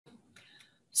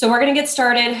So we're going to get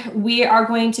started. We are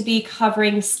going to be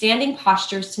covering standing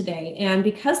postures today. And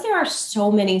because there are so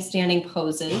many standing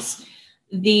poses,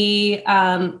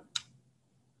 I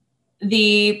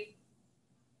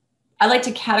like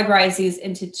to categorize these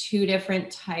into two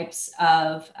different types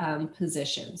of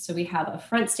positions. So we have a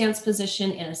front stance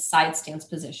position and a side stance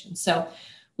position. So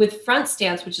with front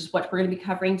stance, which is what we're going to be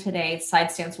covering today, side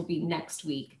stance will be next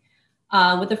week.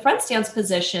 With the front stance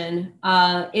position,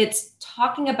 it's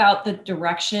talking about the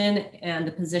direction and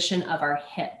the position of our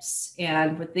hips.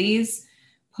 And with these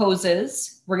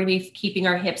poses, we're going to be keeping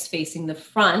our hips facing the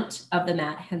front of the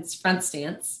mat, hence front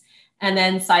stance. And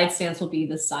then side stance will be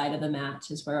the side of the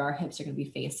mat is where our hips are going to be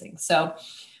facing. So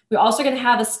we're also going to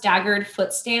have a staggered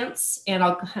foot stance, and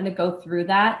I'll kind of go through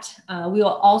that. We will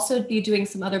also be doing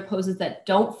some other poses that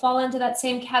don't fall into that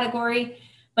same category,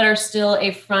 but are still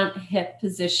a front hip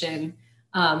position.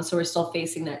 So we're still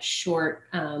facing that short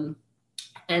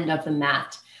end of the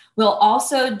mat. We'll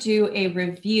also do a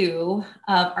review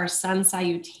of our sun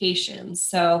salutations.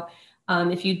 So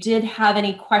if you did have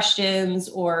any questions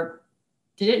or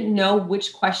didn't know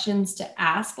which questions to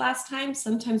ask last time,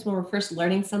 sometimes when we're first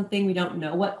learning something, we don't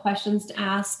know what questions to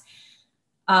ask.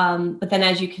 But then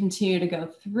as you continue to go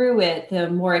through it,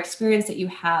 the more experience that you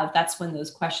have, that's when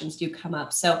those questions do come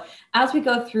up. So as we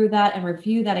go through that and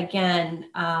review that again,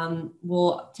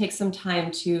 we'll take some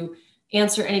time to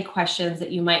answer any questions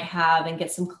that you might have and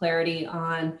get some clarity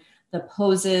on the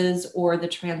poses or the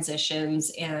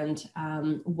transitions and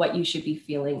what you should be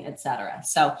feeling, etc.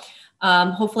 So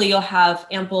hopefully you'll have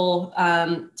ample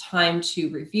time to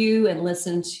review and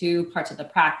listen to parts of the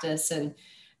practice. And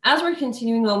as we're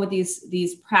continuing on with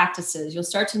these practices, you'll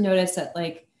start to notice that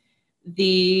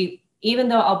even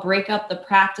though I'll break up the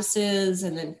practices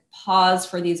and then pause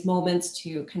for these moments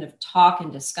to kind of talk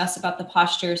and discuss about the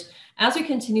postures, as we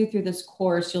continue through this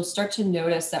course, you'll start to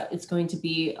notice that it's going to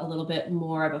be a little bit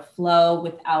more of a flow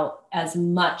without as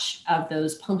much of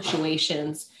those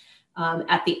punctuations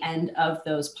at the end of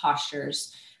those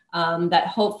postures. That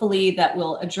hopefully that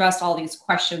will address all these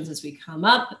questions as we come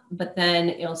up, but then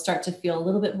it'll start to feel a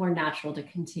little bit more natural to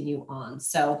continue on.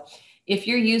 So if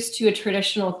you're used to a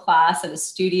traditional class at a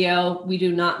studio, we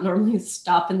do not normally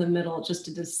stop in the middle just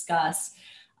to discuss.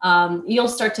 You'll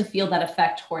start to feel that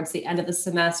effect towards the end of the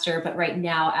semester, but right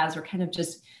now, as we're kind of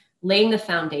just laying the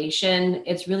foundation,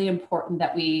 it's really important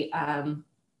that we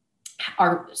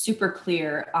are super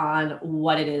clear on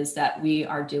what it is that we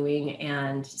are doing,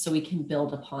 and so we can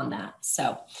build upon that.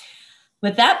 So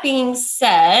with that being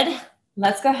said,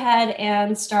 let's go ahead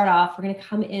and start off. We're going to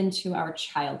come into our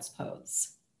child's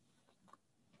pose.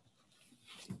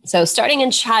 So starting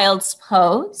in child's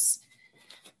pose,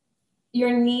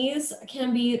 your knees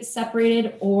can be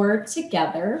separated or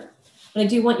together, but I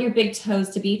do want your big toes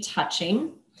to be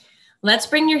touching. Let's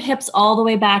bring your hips all the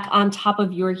way back on top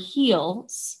of your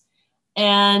heels.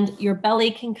 And your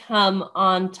belly can come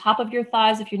on top of your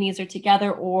thighs if your knees are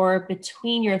together, or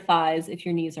between your thighs if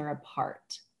your knees are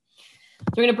apart.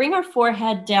 So we're going to bring our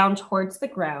forehead down towards the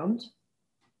ground.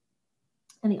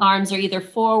 And the arms are either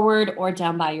forward or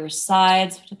down by your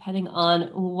sides, depending on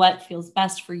what feels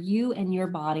best for you and your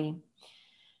body.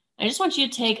 I just want you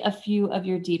to take a few of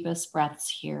your deepest breaths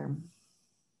here.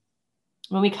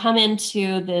 When we come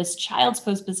into this child's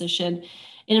pose position,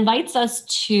 it invites us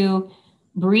to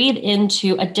breathe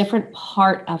into a different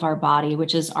part of our body,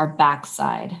 which is our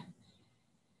backside.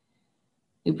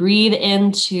 We breathe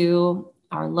into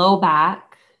our low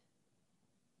back,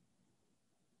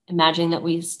 imagining that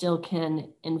we still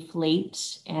can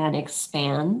inflate and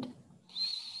expand.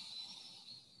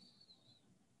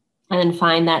 And then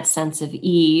find that sense of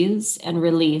ease and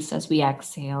release as we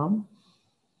exhale.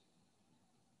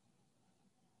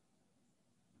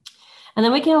 And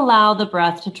then we can allow the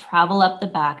breath to travel up the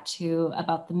back to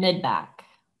about the mid-back,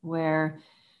 where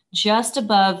just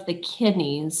above the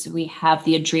kidneys, we have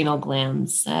the adrenal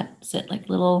glands that sit like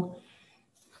little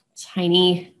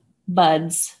tiny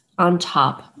buds on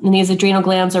top. And these adrenal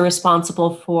glands are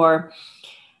responsible for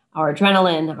our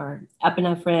adrenaline, our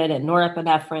epinephrine and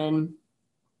norepinephrine,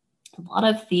 a lot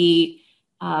of the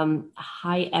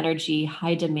high energy,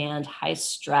 high demand, high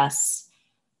stress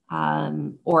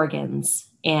organs.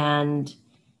 And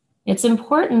it's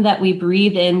important that we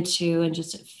breathe into and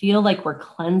just feel like we're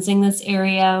cleansing this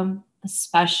area,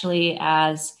 especially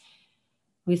as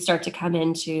we start to come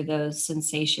into those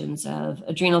sensations of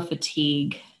adrenal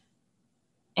fatigue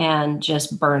and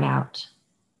just burnout.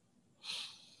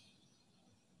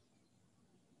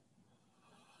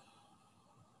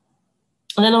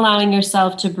 And then allowing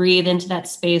yourself to breathe into that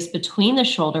space between the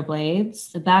shoulder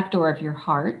blades, the back door of your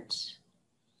heart,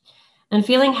 and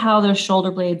feeling how those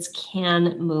shoulder blades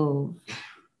can move.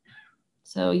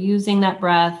 So using that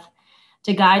breath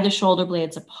to guide the shoulder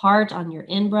blades apart on your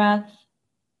in-breath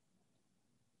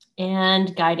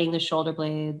and guiding the shoulder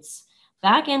blades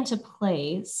back into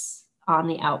place on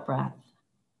the out-breath.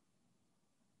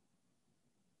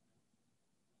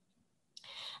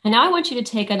 And now I want you to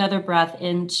take another breath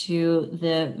into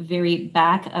the very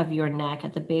back of your neck,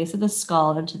 at the base of the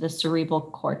skull, into the cerebral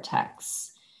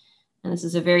cortex. And this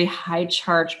is a very high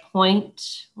charge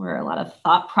point where a lot of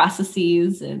thought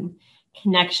processes and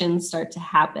connections start to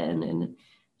happen. And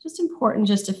just important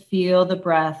just to feel the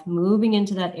breath moving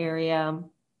into that area.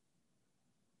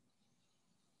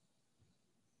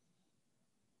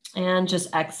 And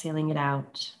just exhaling it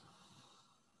out.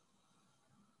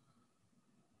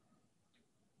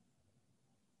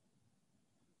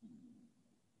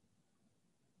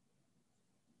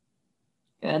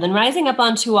 Good. Then rising up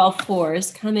onto all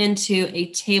fours, come into a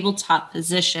tabletop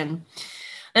position.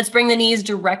 Let's bring the knees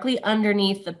directly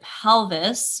underneath the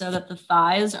pelvis so that the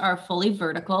thighs are fully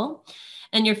vertical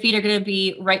and your feet are going to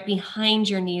be right behind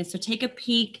your knees. So take a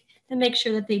peek and make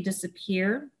sure that they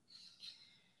disappear.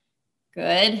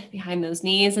 Good, behind those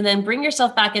knees. And then bring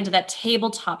yourself back into that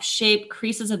tabletop shape,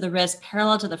 creases of the wrist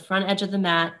parallel to the front edge of the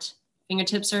mat.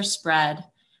 Fingertips are spread.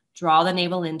 Draw the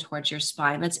navel in towards your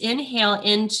spine. Let's inhale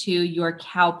into your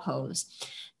cow pose.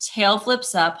 Tail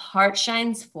flips up, heart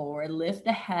shines forward, lift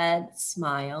the head,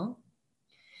 smile.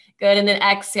 Good, and then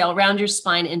exhale, round your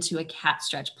spine into a cat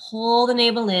stretch. Pull the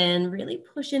navel in, really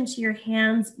push into your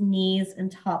hands, knees,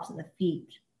 and tops of the feet.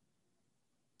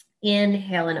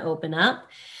 Inhale and open up.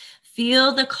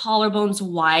 Feel the collarbones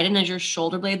widen as your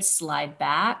shoulder blades slide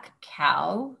back,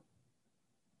 cow.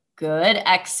 Good.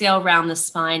 Exhale, round the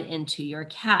spine into your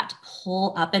cat.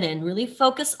 Pull up and in. Really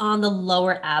focus on the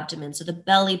lower abdomen. So the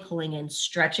belly pulling in,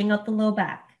 stretching out the low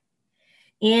back.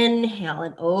 Inhale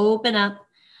and open up,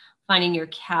 finding your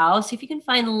cow. See if you can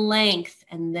find length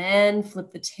and then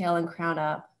flip the tail and crown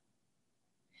up.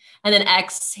 And then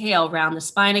exhale, round the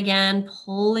spine again,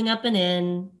 pulling up and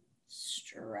in,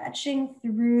 stretching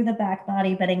through the back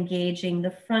body, but engaging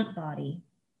the front body.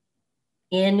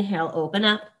 Inhale, open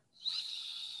up.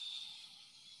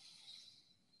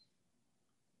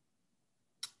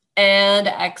 And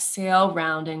exhale,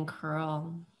 round and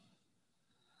curl.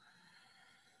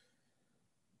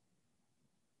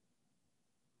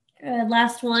 Good.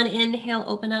 Last one. Inhale,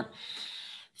 open up.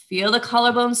 Feel the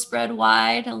collarbone spread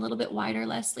wide, a little bit wider,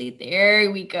 Leslie. There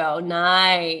we go.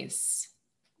 Nice.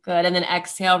 Good. And then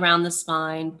exhale, round the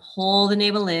spine. Pull the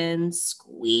navel in.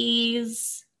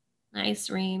 Squeeze. Nice,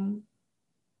 Reem.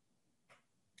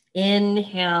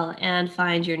 Inhale and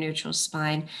find your neutral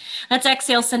spine. Let's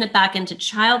exhale, send it back into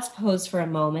child's pose for a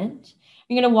moment.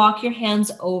 You're going to walk your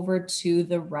hands over to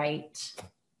the right.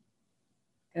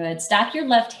 Good. Stack your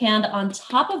left hand on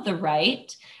top of the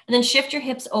right, and then shift your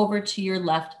hips over to your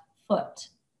left foot.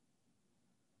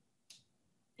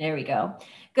 There we go.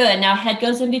 Good. Now head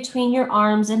goes in between your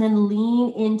arms and then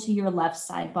lean into your left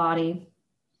side body.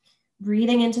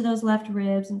 Breathing into those left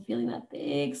ribs and feeling that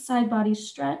big side body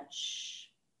stretch.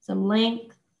 Some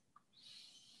length.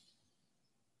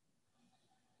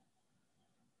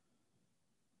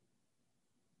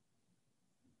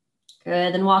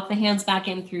 Good, then walk the hands back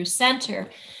in through center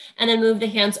and then move the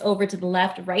hands over to the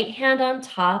left, right hand on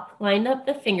top, line up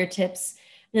the fingertips,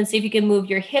 and then see if you can move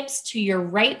your hips to your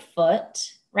right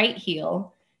foot, right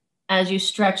heel, as you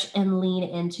stretch and lean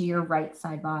into your right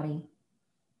side body.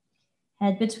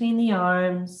 Head between the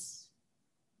arms,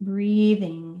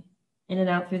 breathing in and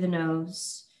out through the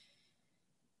nose.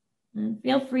 And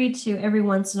feel free to, every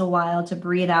once in a while, to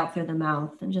breathe out through the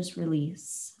mouth and just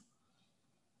release.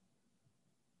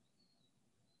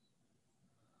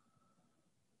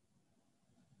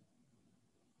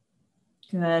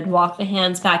 Good. Walk the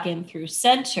hands back in through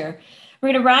center.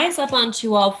 We're going to rise up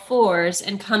onto all fours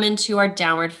and come into our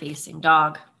downward facing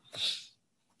dog.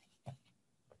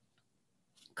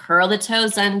 Curl the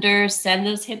toes under, send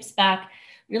those hips back.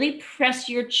 Really press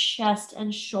your chest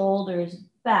and shoulders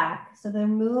back so they're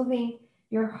moving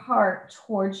your heart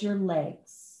towards your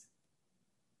legs.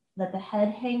 Let the head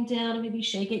hang down and maybe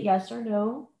shake it yes or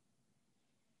no.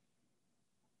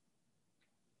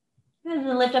 And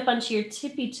then lift up onto your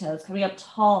tippy toes, coming up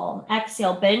tall.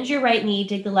 Exhale, bend your right knee,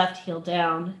 dig the left heel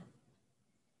down.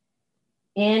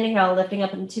 Inhale, lifting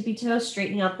up on tippy toes,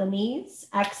 straightening out the knees.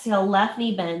 Exhale, left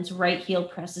knee bends, right heel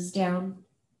presses down.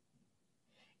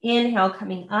 Inhale,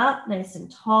 coming up, nice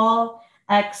and tall.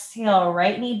 Exhale,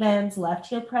 right knee bends, left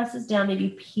heel presses down,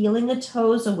 maybe peeling the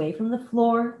toes away from the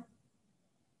floor.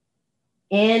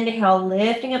 Inhale,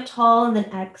 lifting up tall, and then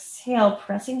exhale,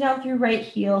 pressing down through right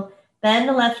heel. Bend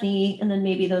the left knee, and then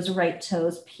maybe those right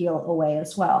toes peel away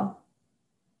as well.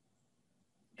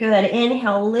 Good.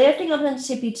 Inhale, lifting up on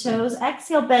tippy toes.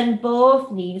 Exhale, bend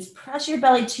both knees. Press your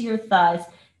belly to your thighs.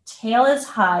 Tail is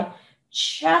high.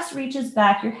 Chest reaches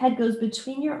back. Your head goes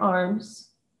between your arms.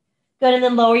 Good. And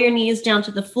then lower your knees down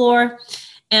to the floor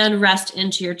and rest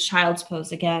into your child's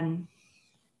pose again.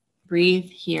 Breathe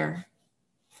here.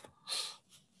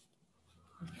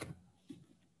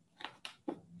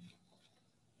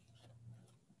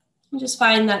 And just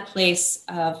find that place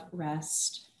of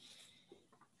rest.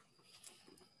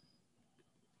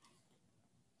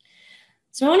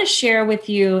 So I want to share with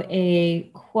you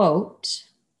a quote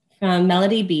from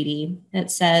Melodie Beattie that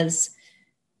says,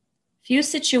 "Few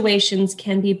situations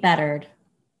can be bettered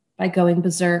by going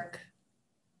berserk."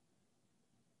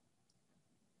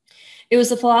 It was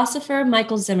the philosopher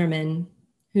Michael Zimmerman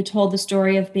who told the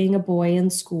story of being a boy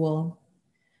in school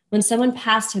when someone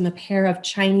passed him a pair of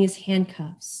Chinese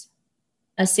handcuffs,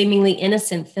 a seemingly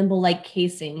innocent thimble-like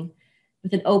casing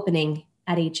with an opening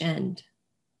at each end.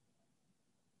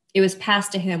 It was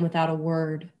passed to him without a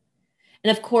word. And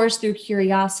of course, through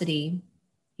curiosity,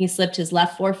 he slipped his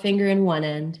left forefinger in one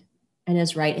end and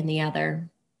his right in the other.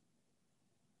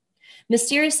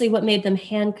 Mysteriously, what made them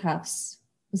handcuffs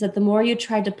was that the more you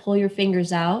tried to pull your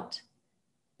fingers out,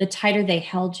 the tighter they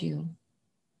held you.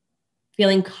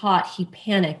 Feeling caught, he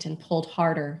panicked and pulled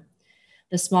harder.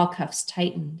 The small cuffs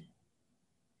tightened.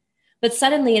 But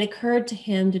suddenly it occurred to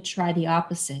him to try the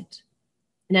opposite.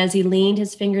 And as he leaned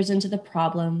his fingers into the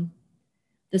problem,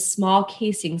 the small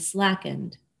casing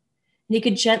slackened, and he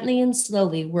could gently and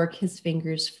slowly work his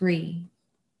fingers free.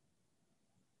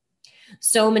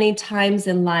 So many times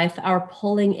in life, our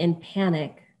pulling in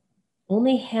panic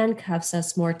only handcuffs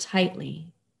us more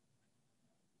tightly.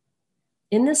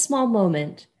 In this small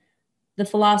moment, the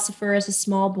philosopher, as a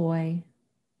small boy,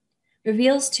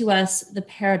 reveals to us the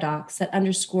paradox that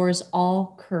underscores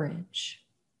all courage.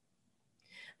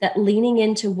 That leaning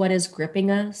into what is gripping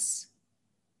us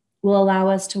will allow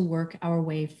us to work our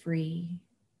way free.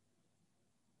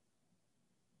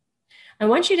 I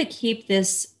want you to keep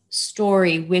this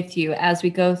story with you as we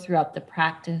go throughout the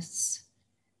practice,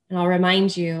 and I'll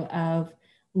remind you of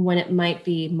when it might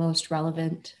be most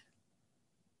relevant.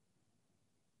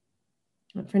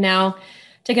 But for now,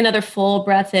 take another full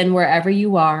breath in wherever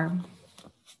you are.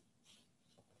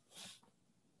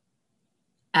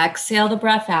 Exhale the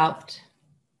breath out.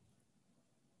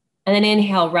 And then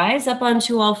inhale, rise up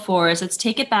onto all fours. Let's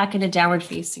take it back into downward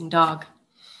facing dog.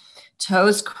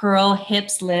 Toes curl,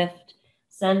 hips lift,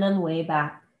 send them way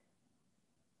back.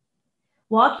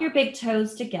 Walk your big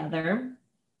toes together.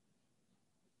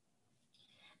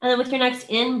 And then with your next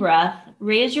in-breath,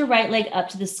 raise your right leg up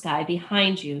to the sky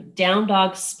behind you. Down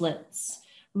dog splits.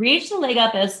 Reach the leg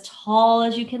up as tall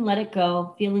as you can, let it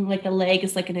go, feeling like the leg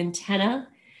is like an antenna.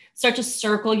 Start to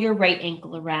circle your right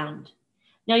ankle around.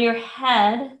 Now your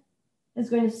head is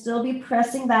going to still be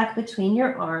pressing back between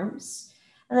your arms.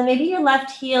 And then maybe your left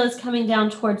heel is coming down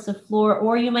towards the floor,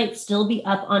 or you might still be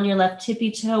up on your left tippy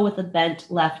toe with a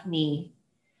bent left knee.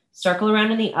 Circle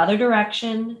around in the other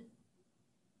direction.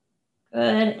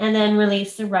 Good. And then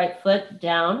release the right foot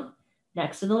down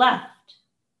next to the left.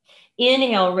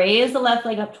 Inhale, raise the left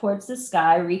leg up towards the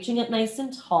sky, reaching it nice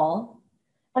and tall.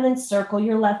 And then circle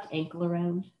your left ankle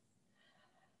around.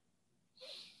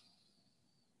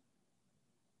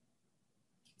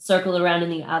 Circle around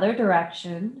in the other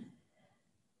direction.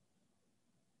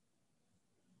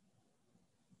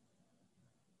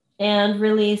 And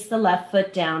release the left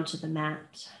foot down to the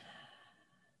mat.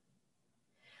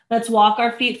 Let's walk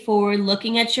our feet forward,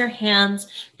 looking at your hands.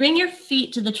 Bring your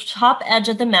feet to the top edge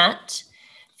of the mat.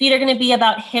 Feet are going to be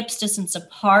about hips distance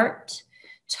apart.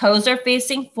 Toes are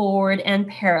facing forward and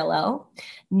parallel.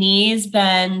 Knees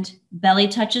bend, belly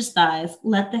touches thighs.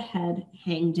 Let the head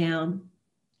hang down.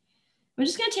 We're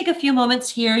just going to take a few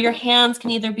moments here. Your hands can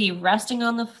either be resting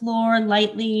on the floor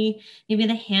lightly. Maybe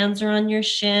the hands are on your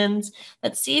shins.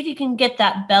 Let's see if you can get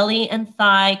that belly and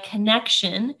thigh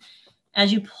connection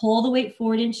as you pull the weight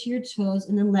forward into your toes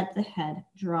and then let the head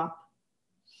drop.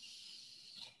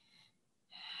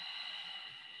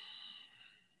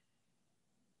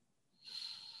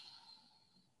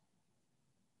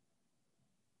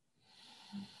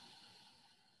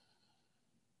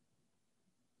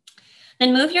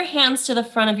 Then move your hands to the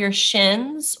front of your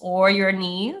shins or your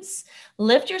knees.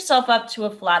 Lift yourself up to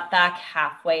a flat back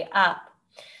halfway up.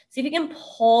 See if you can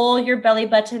pull your belly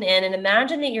button in and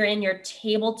imagine that you're in your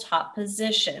tabletop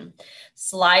position.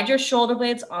 Slide your shoulder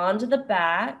blades onto the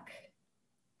back.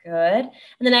 Good. And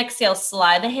then exhale,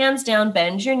 slide the hands down,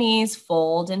 bend your knees,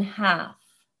 fold in half.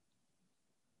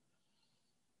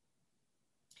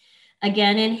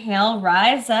 Again, inhale,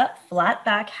 rise up, flat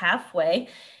back halfway.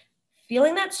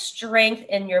 Feeling that strength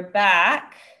in your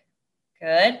back.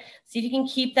 Good. See if you can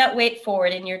keep that weight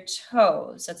forward in your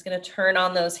toes. That's going to turn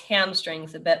on those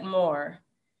hamstrings a bit more.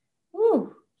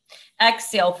 Woo.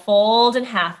 Exhale, fold in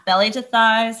half, belly to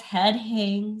thighs, head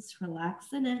hangs, relax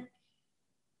the neck.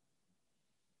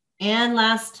 And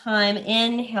last time,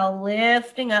 inhale,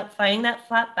 lifting up, finding that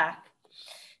flat back.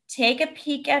 Take a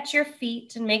peek at your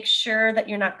feet and make sure that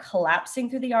you're not collapsing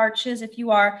through the arches. If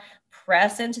you are,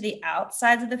 press into the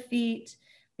outsides of the feet.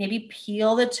 Maybe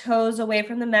peel the toes away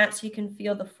from the mat so you can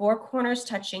feel the four corners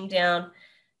touching down.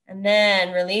 And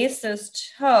then release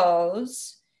those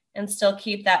toes and still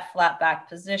keep that flat back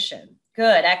position.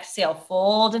 Good. Exhale,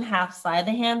 fold in half, slide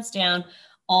the hands down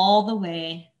all the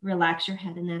way. Relax your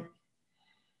head and neck.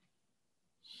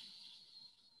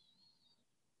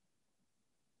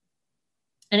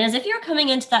 And as if you're coming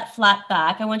into that flat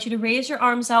back, I want you to raise your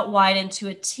arms out wide into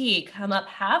a T. Come up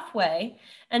halfway,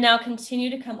 and now continue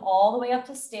to come all the way up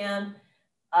to stand,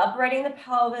 uprighting the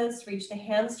pelvis, reach the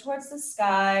hands towards the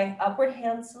sky, upward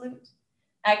hand salute.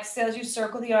 Exhale as you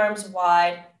circle the arms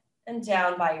wide and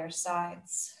down by your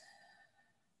sides.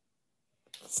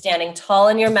 Standing tall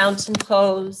in your mountain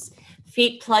pose,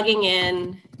 feet plugging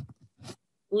in.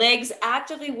 Legs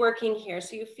actively working here,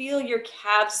 so you feel your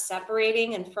calves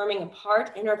separating and firming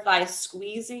apart, inner thighs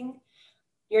squeezing,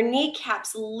 your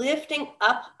kneecaps lifting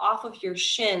up off of your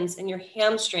shins and your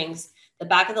hamstrings, the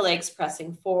back of the legs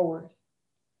pressing forward.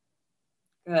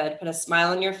 Good, put a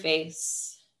smile on your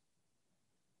face.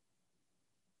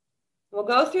 We'll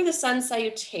go through the sun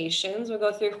salutations. We'll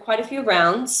go through quite a few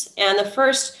rounds, and the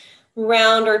first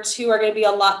round or two are going to be a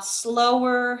lot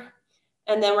slower.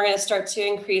 And then we're going to start to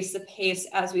increase the pace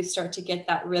as we start to get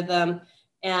that rhythm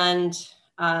and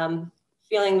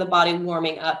feeling the body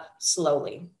warming up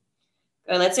slowly.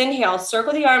 Good, let's inhale,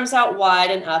 circle the arms out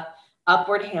wide and up,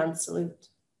 upward hand salute.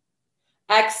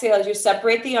 Exhale as you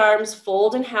separate the arms,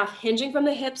 fold in half, hinging from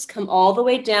the hips, come all the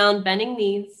way down, bending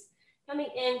knees, coming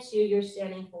into your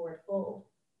standing forward fold.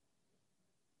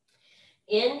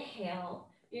 Inhale.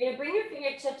 You're going to bring your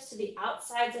fingertips to the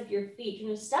outsides of your feet. You're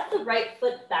going to step the right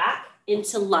foot back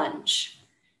into lunge.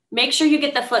 Make sure you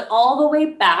get the foot all the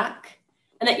way back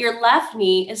and that your left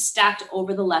knee is stacked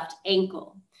over the left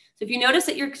ankle. So if you notice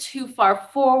that you're too far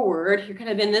forward, you're kind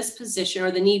of in this position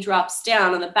or the knee drops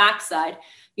down on the back side,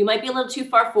 you might be a little too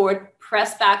far forward.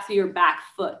 Press back through your back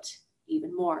foot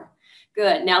even more.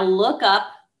 Good. Now look up,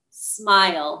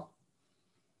 smile.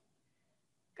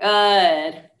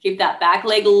 Good. Keep that back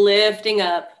leg lifting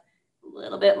up. A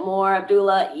little bit more,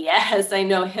 Abdullah. Yes, I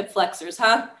know, hip flexors,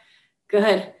 huh?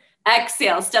 Good.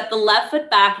 Exhale, step the left foot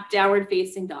back, downward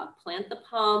facing dog. Plant the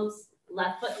palms,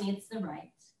 left foot meets the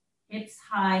right. Hips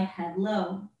high, head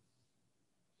low.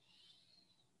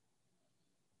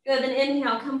 Good, then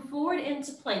inhale, come forward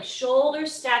into plank.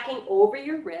 Shoulders stacking over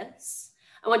your wrists.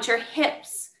 I want your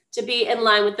hips to be in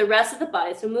line with the rest of the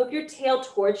body. So move your tail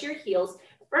towards your heels.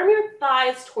 Firm your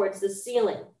thighs towards the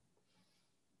ceiling.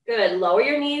 Good. Lower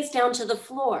your knees down to the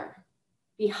floor,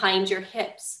 behind your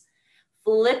hips.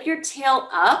 Flip your tail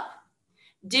up.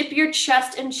 Dip your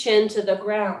chest and chin to the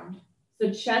ground.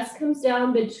 So chest comes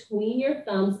down between your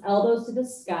thumbs, elbows to the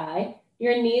sky,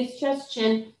 your knees, chest,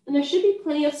 chin, and there should be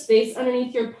plenty of space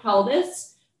underneath your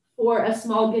pelvis for a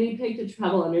small guinea pig to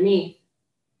travel underneath.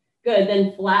 Good.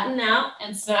 Then flatten out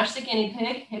and smash the guinea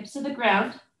pig, hips to the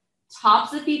ground.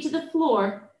 Tops of the feet to the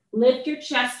floor, lift your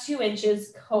chest 2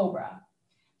 inches, cobra.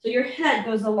 So your head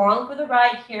goes along for the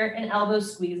ride here and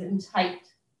elbows squeeze in tight.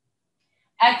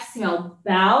 Exhale,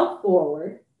 bow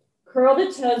forward, curl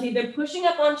the toes, either pushing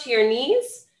up onto your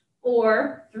knees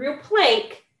or through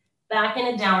plank, back in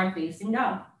a downward facing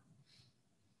dog.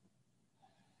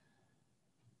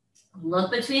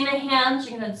 Look between the hands.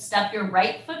 You're going to step your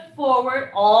right foot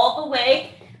forward all the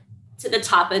way to the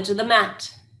top edge of the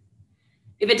mat.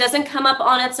 If it doesn't come up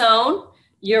on its own,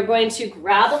 you're going to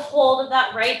grab a hold of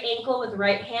that right ankle with the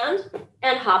right hand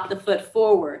and hop the foot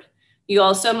forward. You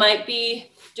also might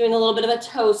be doing a little bit of a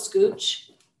toe scooch,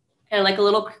 kind of like a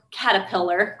little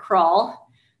caterpillar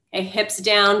crawl. Okay, hips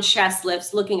down, chest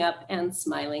lifts, looking up and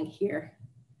smiling here.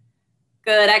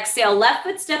 Good, exhale, left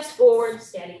foot steps forward,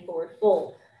 standing forward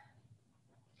fold.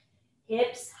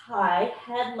 Hips high,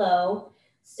 head low,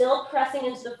 still pressing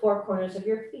into the four corners of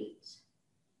your feet.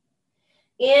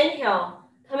 Inhale,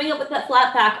 coming up with that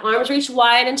flat back, arms reach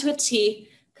wide into a T,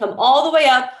 come all the way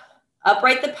up,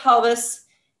 upright the pelvis,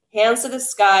 hands to the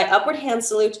sky, upward hand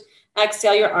salute.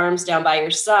 Exhale your arms down by your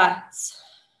sides.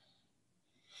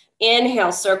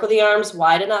 Inhale, circle the arms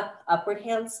wide and up, upward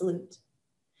hand salute.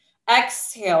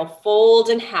 Exhale, fold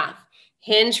in half.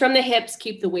 Hinge from the hips,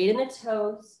 keep the weight in the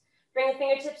toes. Bring the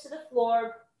fingertips to the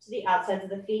floor, to the outsides of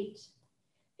the feet.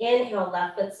 Inhale,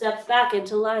 left foot steps back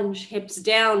into lunge. Hips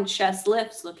down, chest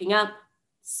lifts, looking up,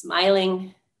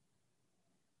 smiling.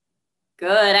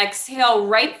 Good. Exhale,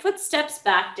 right foot steps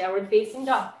back, downward facing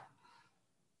dog.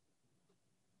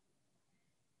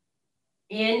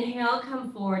 Inhale,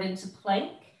 come forward into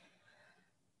plank.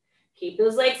 Keep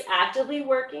those legs actively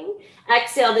working.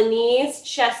 Exhale, the knees,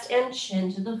 chest, and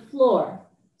chin to the floor.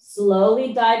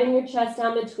 Slowly diving your chest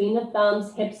down between the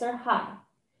thumbs. Hips are high.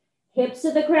 Hips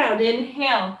to the ground.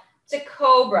 Inhale to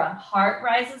cobra. Heart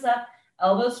rises up.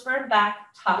 Elbows firm back.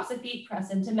 Tops of feet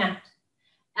press into mat.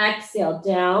 Exhale,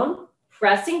 down.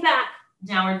 Pressing back.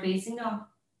 Downward facing dog.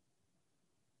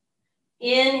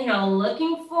 Inhale,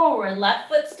 looking forward. Left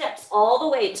foot steps all the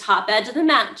way. Top edge of the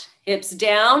mat. Hips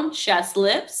down. Chest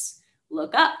lifts.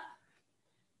 Look up.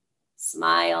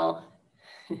 Smile.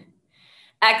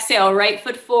 Exhale, right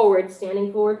foot forward,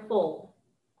 standing forward fold.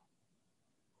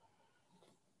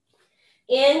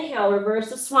 Inhale, reverse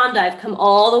the swan dive. Come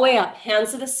all the way up. Hands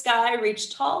to the sky,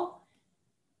 reach tall.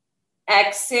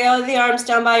 Exhale, the arms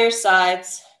down by your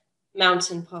sides.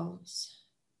 Mountain pose.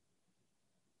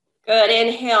 Good.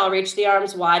 Inhale, reach the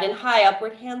arms wide and high.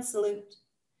 Upward hand salute.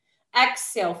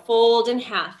 Exhale, fold in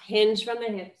half. Hinge from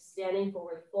the hips. Standing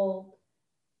forward, fold.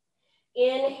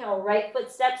 Inhale, right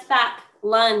foot steps back.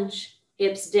 Lunge.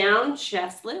 Hips down,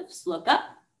 chest lifts. Look up.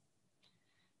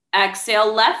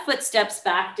 Exhale, left foot steps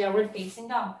back. Downward facing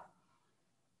dog.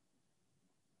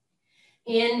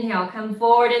 Inhale, come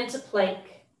forward into plank.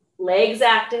 Legs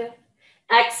active.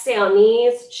 Exhale,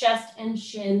 knees, chest, and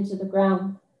chin to the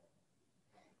ground.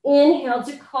 Inhale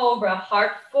to cobra,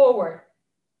 heart forward.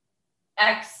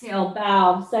 Exhale,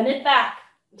 bow, send it back.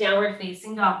 Downward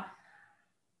facing dog.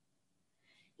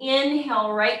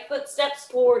 Inhale, right foot steps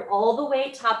forward all the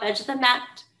way, top edge of the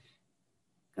mat.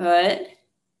 Good.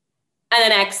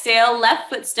 And then exhale, left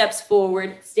foot steps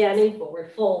forward, standing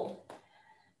forward fold.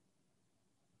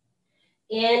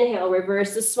 Inhale,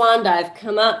 reverse the swan dive,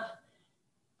 come up.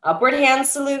 Upward hand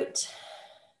salute.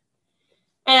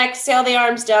 And exhale, the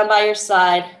arms down by your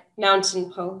side,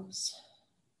 mountain pose.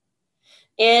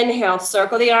 Inhale,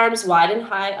 circle the arms wide and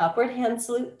high, upward hand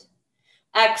salute.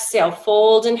 Exhale,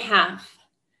 fold in half.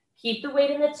 Keep the weight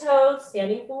in the toes,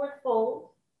 standing forward fold.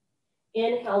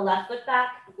 Inhale, left foot back,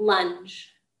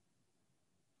 lunge.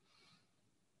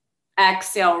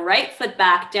 Exhale, right foot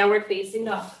back, downward facing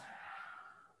dog.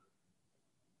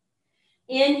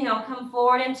 Inhale, come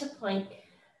forward into plank.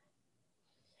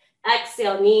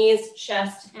 Exhale, knees,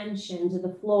 chest, and chin to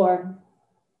the floor.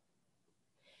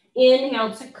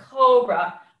 Inhale to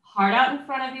cobra, heart out in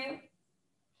front of you.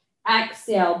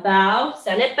 Exhale, bow,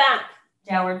 send it back,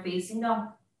 downward facing dog.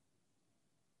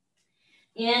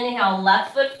 Inhale,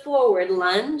 left foot forward,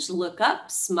 lunge, look up,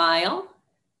 smile.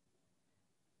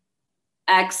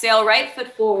 Exhale, right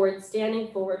foot forward, standing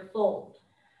forward, fold.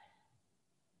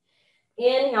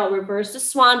 Inhale, reverse the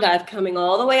swan dive, coming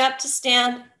all the way up to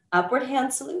stand, upward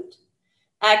hand salute.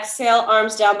 Exhale,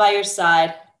 arms down by your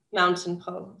side, mountain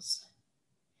pose.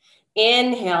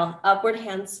 Inhale, upward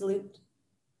hand salute.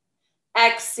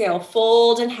 Exhale,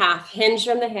 fold in half, hinge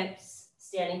from the hips,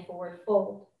 standing forward,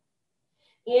 fold.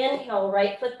 Inhale,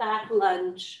 right foot back,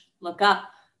 lunge, look up.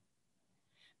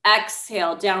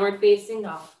 Exhale, downward facing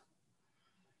dog.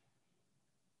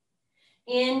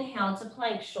 Inhale to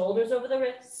plank, shoulders over the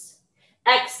wrists.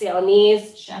 Exhale,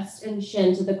 knees, chest, and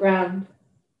chin to the ground.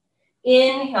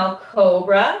 Inhale,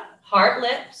 cobra, heart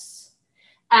lifts.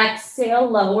 Exhale,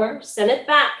 lower, send it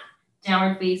back,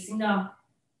 downward facing dog.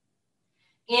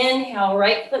 Inhale,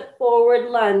 right foot forward,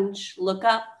 lunge, look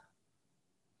up.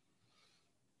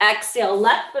 Exhale,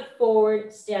 left foot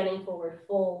forward, standing forward,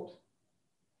 fold.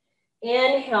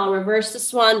 Inhale, reverse the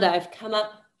swan dive, come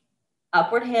up,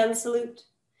 upward hand salute.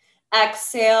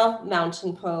 Exhale,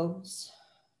 mountain pose.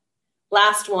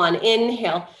 Last one,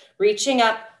 inhale, reaching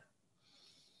up.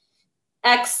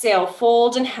 Exhale,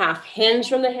 fold in half, hinge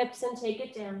from the hips and take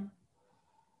it down.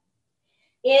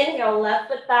 Inhale, left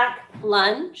foot back,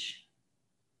 lunge.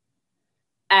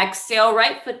 Exhale,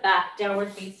 right foot back,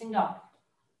 downward facing dog.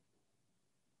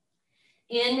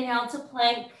 Inhale to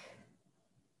plank.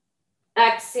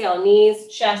 Exhale, knees,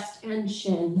 chest, and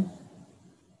chin.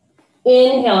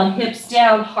 Inhale, hips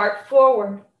down, heart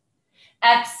forward.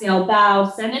 Exhale, bow,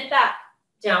 send it back,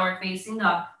 downward facing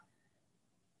dog.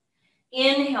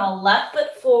 Inhale, left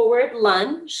foot forward,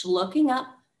 lunge, looking up,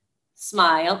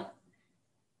 smile.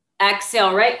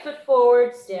 Exhale, right foot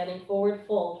forward, standing forward,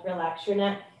 fold, relax your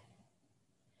neck.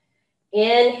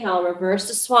 Inhale, reverse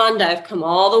the swan dive, come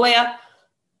all the way up.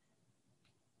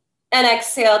 And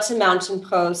exhale to mountain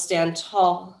pose, stand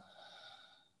tall.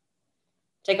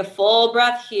 Take a full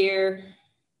breath here.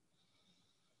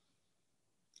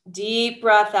 Deep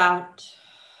breath out.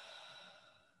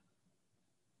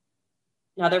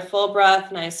 Another full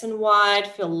breath, nice and wide.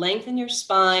 Feel length in your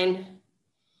spine.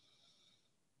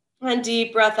 And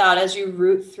deep breath out as you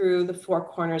root through the four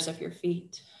corners of your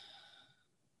feet.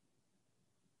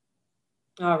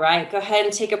 All right, go ahead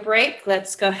and take a break.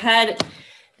 Let's go ahead.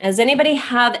 Does anybody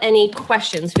have any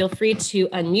questions? Feel free to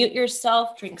unmute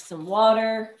yourself, drink some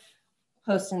water,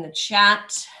 post in the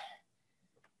chat.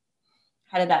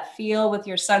 How did that feel with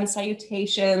your sun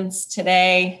salutations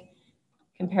today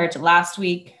compared to last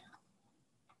week?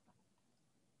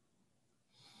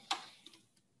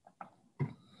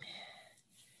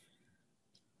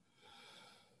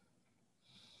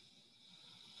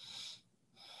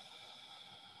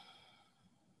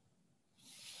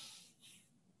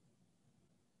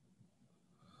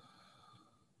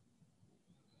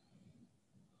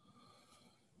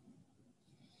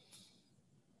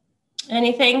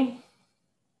 Anything?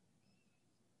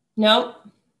 Nope.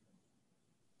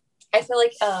 I feel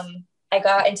like I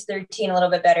got into the routine a little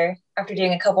bit better after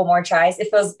doing a couple more tries. It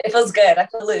feels good. I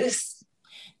feel loose.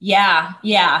 Yeah.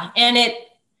 And it,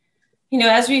 you know,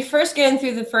 as we first get in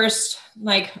through the first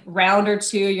like round or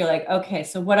two, you're like, okay,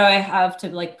 so what do I have to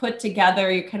like put together?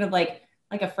 You're kind of like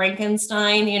a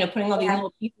Frankenstein, you know, putting all these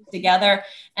little pieces together.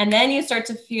 And then you start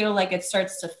to feel like it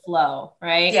starts to flow,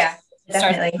 right? Yeah, it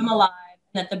starts to come alive,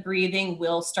 and that the breathing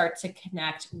will start to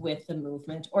connect with the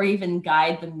movement or even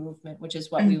guide the movement, which is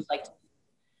what we would like to do.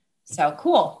 So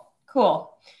cool.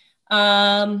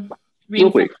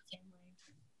 Real quick.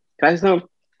 Can I say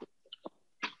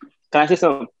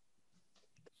something?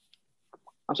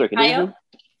 I'm sorry, can you hear me?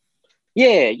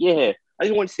 Yeah. I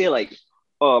just want to say, like,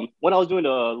 when I was doing the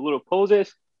little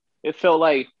poses, it felt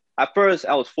like at first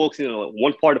I was focusing on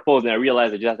one part of the pose, and I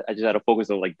realized I just had to focus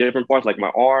on like different parts, like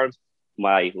my arms,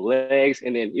 my legs,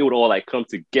 and then it would all like come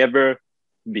together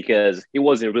because it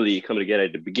wasn't really coming together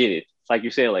at the beginning. Like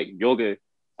you're saying, like yoga,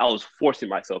 I was forcing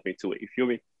myself into it. You feel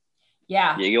me?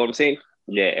 Yeah. You get what I'm saying?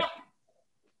 Yeah.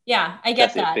 Yeah, I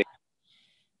get that.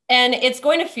 And it's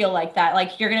going to feel like that.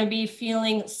 Like you're going to be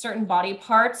feeling certain body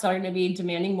parts are going to be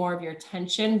demanding more of your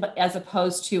attention, but as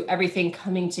opposed to everything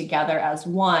coming together as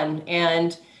one.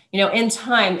 And, you know, in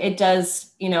time, it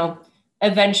does, you know,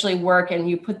 eventually work, and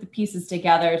you put the pieces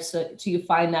together so you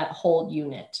find that whole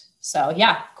unit. So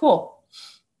yeah, cool.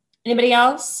 Anybody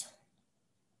else?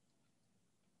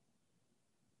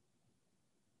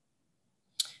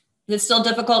 Is it still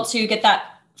difficult to get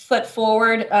that foot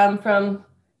forward from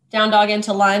down dog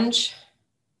into lunge?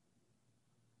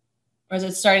 Or is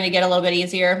it starting to get a little bit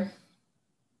easier?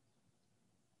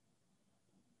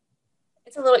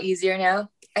 It's a little easier now,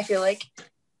 I feel like.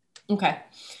 Okay.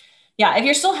 Yeah, if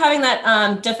you're still having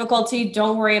that difficulty,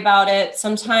 don't worry about it.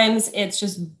 Sometimes it's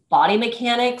just body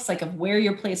mechanics, like of where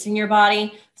you're placing your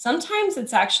body. Sometimes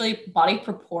it's actually body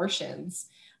proportions.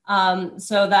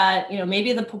 So that, you know,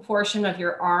 maybe the proportion of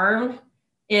your arm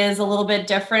is a little bit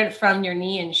different from your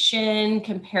knee and shin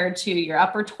compared to your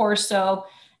upper torso.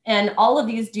 And all of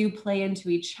these do play into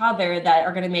each other that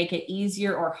are going to make it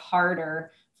easier or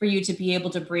harder for you to be able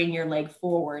to bring your leg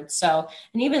forward. So,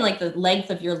 and even like the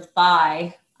length of your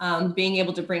thigh, being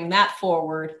able to bring that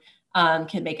forward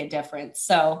can make a difference.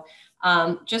 So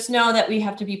just know that we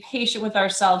have to be patient with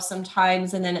ourselves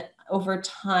sometimes. And then over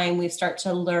time, we start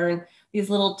to learn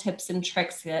these little tips and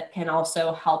tricks that can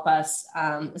also help us,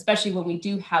 especially when we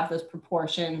do have those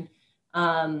proportion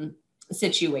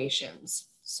situations.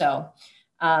 So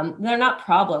they're not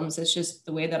problems. It's just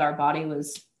the way that our body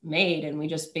was made. And we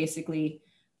just basically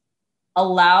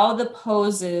allow the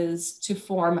poses to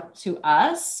form to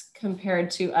us compared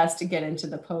to us to get into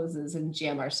the poses and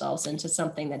jam ourselves into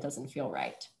something that doesn't feel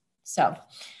right. So,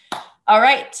 all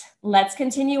right, let's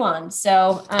continue on.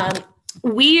 So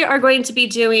we are going to be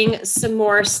doing some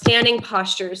more standing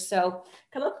postures. So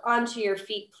come up onto your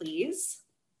feet, please.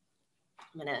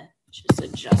 I'm gonna just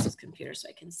adjust this computer so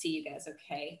I can see you guys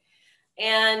okay.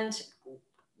 And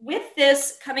with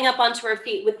this coming up onto our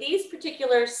feet, with these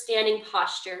particular standing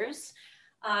postures,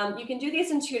 you can do these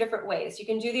in two different ways. You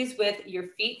can do these with your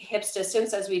feet hips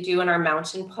distance as we do in our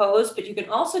mountain pose, but you can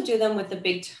also do them with the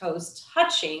big toes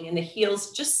touching and the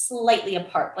heels just slightly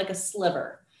apart, like a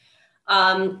sliver.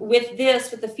 With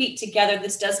the feet together,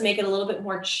 this does make it a little bit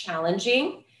more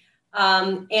challenging.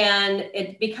 And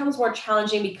it becomes more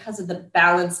challenging because of the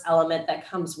balance element that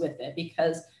comes with it,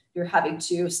 because you're having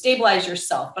to stabilize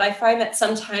yourself. But I find that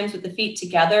sometimes with the feet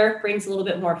together brings a little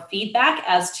bit more feedback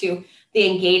as to the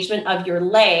engagement of your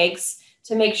legs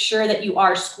to make sure that you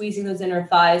are squeezing those inner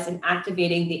thighs and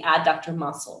activating the adductor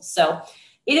muscles. So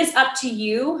it is up to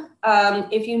you.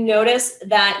 If you notice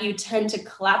that you tend to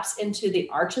collapse into the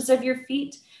arches of your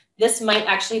feet, This might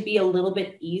actually be a little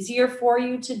bit easier for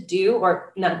you to do,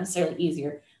 or not necessarily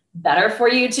easier, better for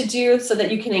you to do so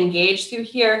that you can engage through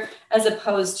here as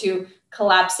opposed to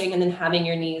collapsing and then having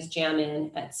your knees jam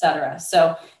in, etc.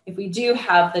 So if we do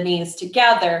have the knees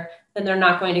together, then they're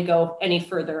not going to go any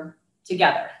further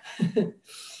together.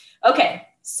 Okay,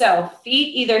 so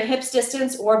feet either hips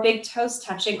distance or big toes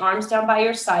touching, arms down by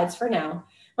your sides for now.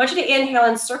 I want you to inhale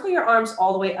and circle your arms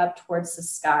all the way up towards the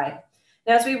sky.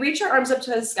 Now, as we reach our arms up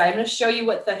to the sky, I'm going to show you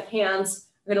what the hands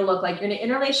are going to look like. You're going to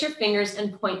interlace your fingers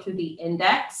and point through the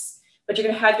index, but you're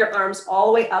going to have your arms all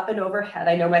the way up and overhead.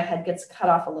 I know my head gets cut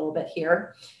off a little bit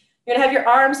here. You're going to have your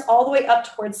arms all the way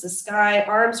up towards the sky,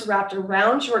 arms wrapped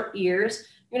around your ears.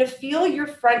 You're going to feel your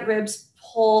front ribs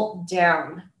pull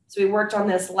down. So we worked on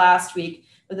this last week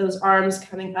with those arms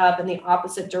coming up in the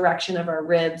opposite direction of our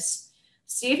ribs.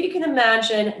 See if you can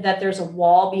imagine that there's a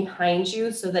wall behind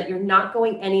you so that you're not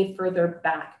going any further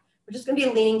back. We're just going to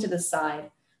be leaning to the side.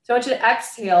 So I want you to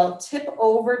exhale, tip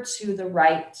over to the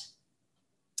right.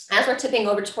 As we're tipping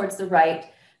over towards the right,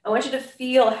 I want you to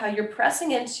feel how you're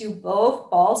pressing into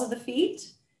both balls of the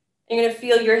feet. And you're going to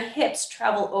feel your hips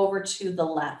travel over to the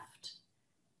left.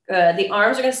 Good. The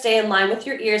arms are going to stay in line with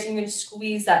your ears, and you're going to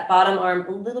squeeze that bottom arm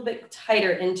a little bit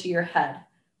tighter into your head.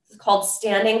 This is called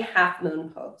standing half moon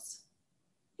pose.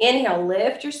 Inhale,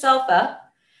 lift yourself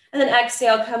up, and then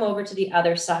exhale, come over to the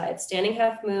other side. Standing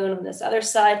half moon on this other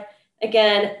side.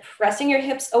 Again, pressing your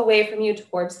hips away from you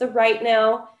towards the right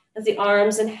now as the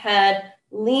arms and head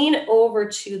lean over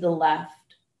to the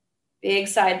left. Big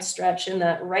side stretch in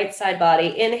that right side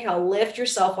body. Inhale, lift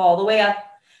yourself all the way up.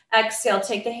 Exhale,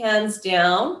 take the hands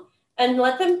down and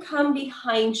let them come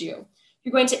behind you.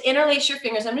 You're going to interlace your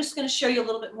fingers. I'm just going to show you a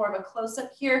little bit more of a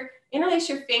close-up here. Interlace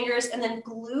your fingers and then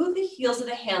glue the heels of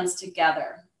the hands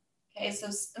together. Okay, so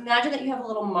imagine that you have a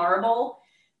little marble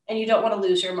and you don't want to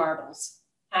lose your marbles.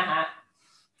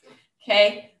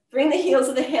 Okay, bring the heels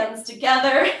of the hands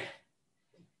together.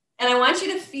 And I want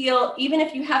you to feel, even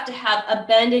if you have to have a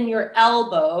bend in your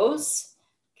elbows,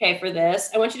 okay, for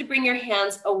this, I want you to bring your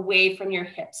hands away from your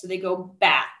hips so they go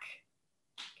back.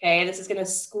 Okay, this is going to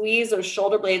squeeze those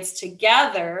shoulder blades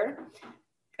together.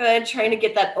 Good, trying to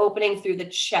get that opening through the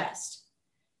chest.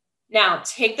 Now,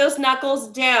 take those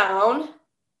knuckles down,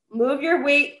 move your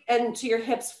weight into your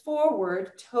hips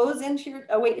forward, toes into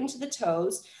your weight into the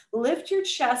toes, lift your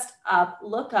chest up,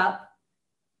 look up.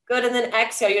 Good, and then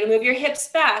exhale. You're going to move your hips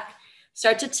back,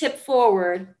 start to tip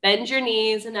forward, bend your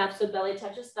knees enough so belly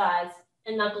touches thighs,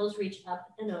 and knuckles reach up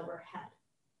and overhead.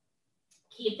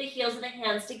 Keep the heels of the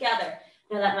hands together.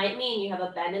 Now that might mean you have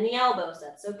a bend in the elbows.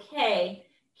 That's okay.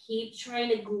 Keep trying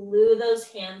to glue those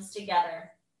hands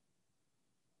together.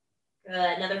 Good.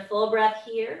 Another full breath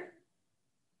here.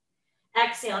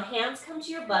 Exhale. Hands come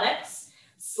to your buttocks.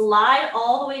 Slide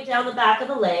all the way down the back of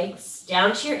the legs,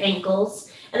 down to your ankles,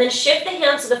 and then shift the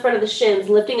hands to the front of the shins,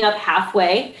 lifting up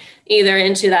halfway, either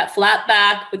into that flat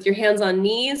back with your hands on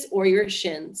knees or your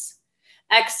shins.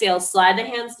 Exhale. Slide the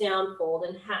hands down, fold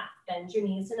in half. Bend your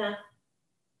knees enough.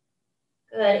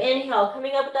 Good. Inhale,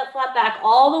 coming up with that flat back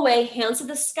all the way, hands to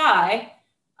the sky,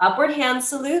 upward hand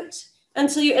salute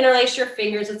until you interlace your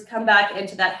fingers and come back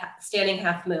into that standing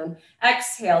half moon.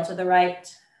 Exhale to the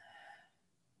right.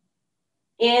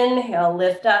 Inhale,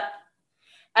 lift up.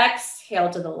 Exhale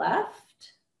to the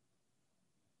left.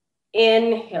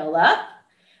 Inhale up.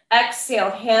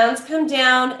 Exhale, hands come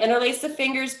down, interlace the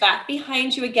fingers back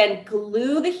behind you. Again,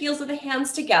 glue the heels of the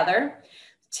hands together.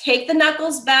 Take the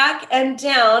knuckles back and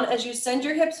down as you send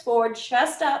your hips forward,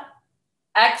 chest up.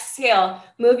 Exhale,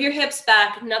 move your hips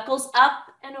back, knuckles up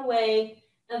and away.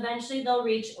 Eventually they'll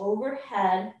reach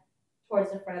overhead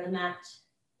towards the front of the mat.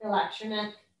 Relax your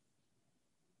neck.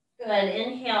 Good,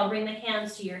 inhale, bring the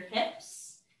hands to your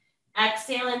hips.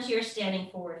 Exhale into your standing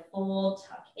forward fold,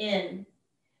 tuck in.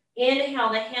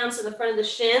 Inhale, the hands to the front of the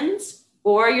shins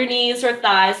or your knees or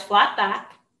thighs, flat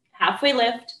back, halfway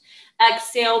lift.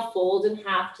 Exhale, fold in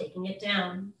half, taking it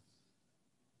down.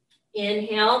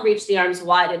 Inhale, reach the arms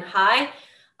wide and high,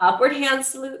 upward hand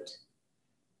salute.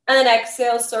 And then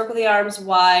exhale, circle the arms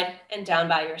wide and down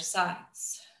by your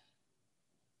sides.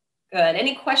 Good.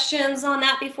 Any questions on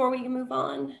that before we move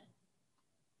on?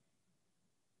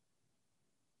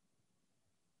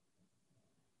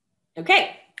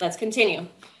 Okay, let's continue.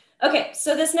 Okay,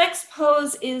 so this next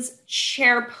pose is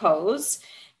chair pose.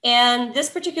 And this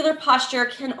particular posture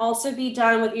can also be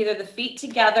done with either the feet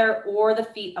together or the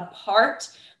feet apart.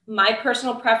 My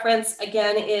personal preference,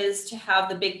 again, is to have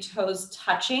the big toes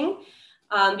touching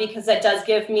because that does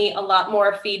give me a lot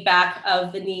more feedback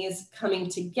of the knees coming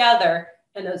together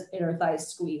and those inner thighs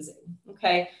squeezing,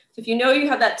 okay? So if you know you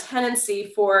have that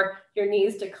tendency for your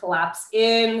knees to collapse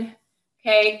in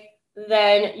okay,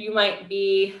 then you might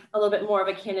be a little bit more of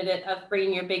a candidate of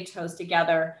bringing your big toes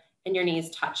together and your knees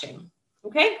touching,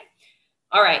 okay?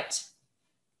 All right.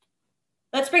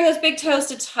 Let's bring those big toes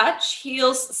to touch,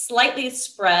 heels slightly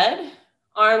spread,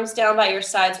 arms down by your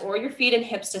sides or your feet and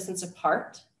hips distance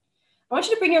apart. I want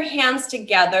you to bring your hands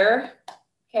together,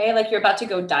 okay, like you're about to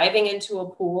go diving into a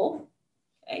pool,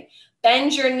 okay?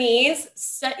 Bend your knees,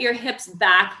 set your hips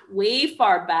back, way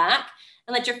far back,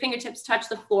 and let your fingertips touch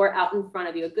the floor out in front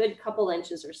of you, a good couple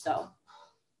inches or so,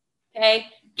 okay?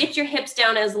 Get your hips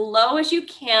down as low as you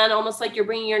can, almost like you're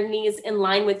bringing your knees in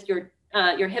line with your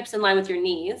hips in line with your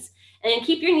knees. And then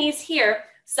keep your knees here,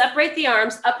 separate the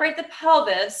arms, upright the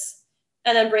pelvis,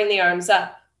 and then bring the arms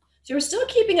up. So we're still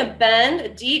keeping a bend, a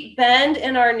deep bend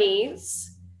in our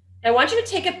knees. I want you to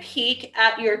take a peek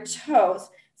at your toes.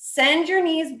 Send your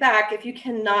knees back if you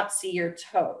cannot see your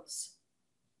toes.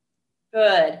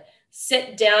 Good.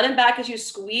 Sit down and back as you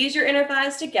squeeze your inner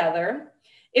thighs together.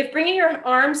 If bringing your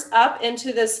arms up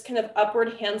into this kind of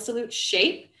upward hand salute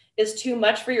shape is too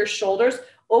much for your shoulders,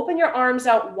 open your arms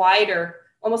out wider,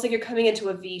 almost like you're coming into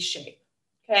a V shape,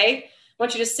 okay? I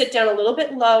want you to sit down a little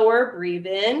bit lower, breathe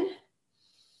in,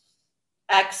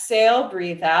 exhale,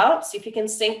 breathe out. See if you can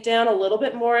sink down a little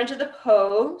bit more into the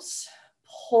pose.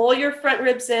 Pull your front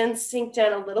ribs in, sink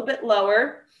down a little bit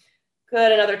lower.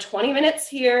 Good, another 20 minutes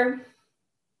here.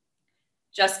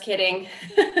 Just kidding.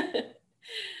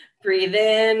 Breathe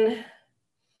in,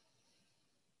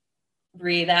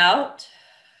 breathe out.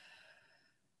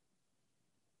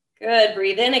 Good,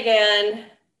 breathe in again.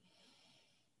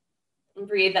 And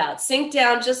breathe out. Sink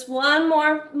down just one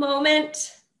more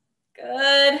moment.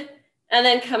 Good. And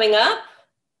then coming up,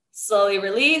 slowly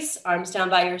release, arms down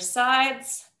by your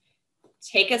sides.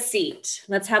 Take a seat.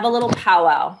 Let's have a little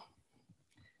powwow.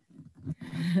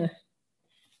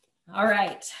 All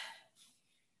right.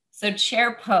 So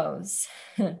chair pose.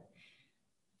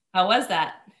 How was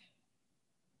that?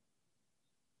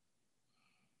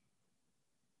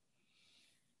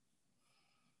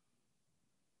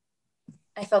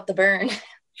 I felt the burn.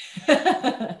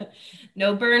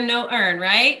 No burn, no earn,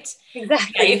 right?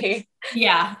 Exactly.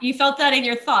 Yeah, you felt that in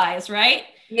your thighs, right?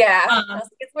 Yeah, I was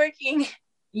like, it's working.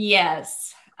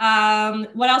 Yes.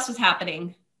 What else was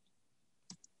happening?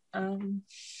 I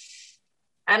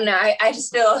don't know. I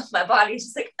just feel my body's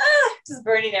just like, just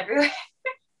burning everywhere.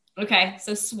 Okay,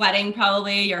 so sweating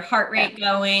probably, your heart rate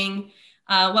going.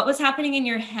 What was happening in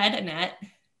your head, Annette?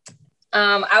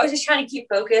 I was just trying to keep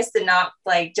focused and not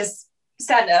like just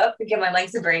stand up and give my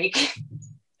legs a break.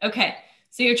 Okay,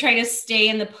 so you're trying to stay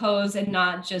in the pose and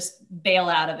not just bail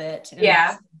out of it.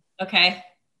 Yeah. Okay,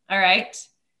 all right.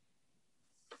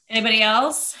 Anybody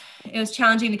else? It was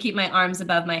challenging to keep my arms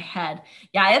above my head.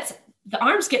 Yeah, the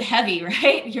arms get heavy,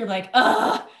 right? You're like,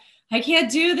 I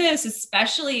can't do this,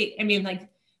 especially, I mean, like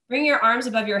bring your arms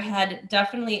above your head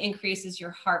definitely increases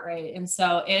your heart rate. And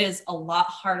so it is a lot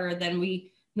harder than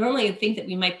we normally think that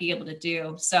we might be able to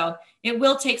do. So it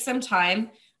will take some time.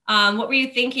 What were you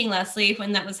thinking, Leslie,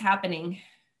 when that was happening?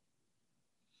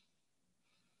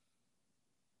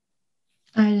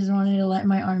 I just wanted to let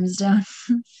my arms down.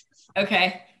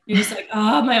 Okay. You're just like,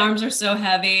 oh, my arms are so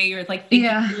heavy. You're like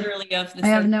thinking literally of this. I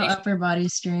have no upper body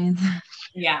strength.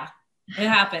 Yeah, it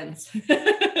happens.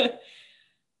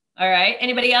 All right.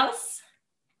 Anybody else?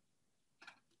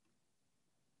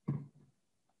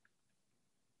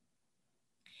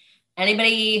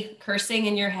 Anybody cursing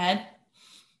in your head?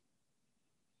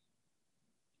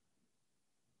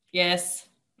 Yes.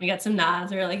 We got some nods.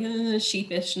 They're like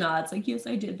sheepish nods. Like, yes,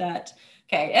 I did that.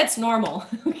 Okay. It's normal.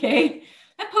 Okay.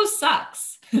 That pose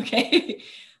sucks. Okay.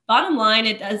 Bottom line,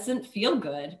 it doesn't feel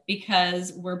good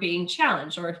because we're being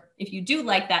challenged. Or if you do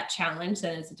like that challenge,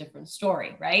 then it's a different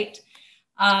story, right?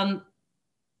 But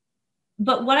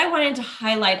what I wanted to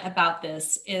highlight about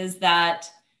this is that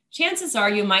chances are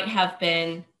you might have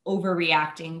been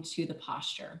overreacting to the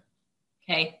posture,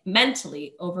 okay?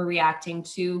 Mentally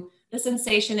overreacting to the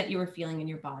sensation that you were feeling in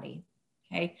your body,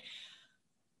 okay?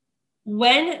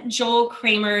 When Joel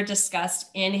Kramer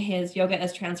discussed in his Yoga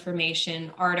as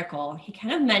Transformation article, he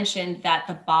kind of mentioned that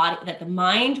the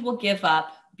mind will give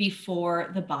up before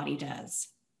the body does,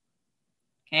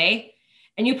 okay?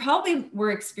 And you probably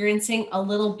were experiencing a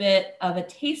little bit of a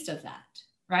taste of that,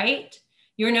 right?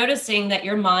 You're noticing that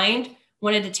your mind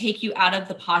wanted to take you out of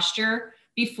the posture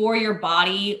before your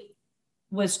body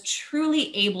was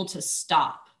truly able to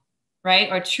stop,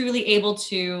 right? Or truly able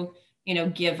to,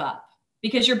 give up.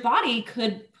 Because your body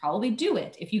could probably do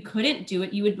it. If you couldn't do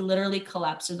it, you would literally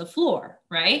collapse to the floor,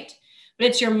 right? But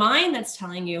it's your mind that's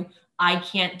telling you, I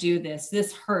can't do this.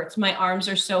 This hurts. My arms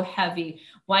are so heavy.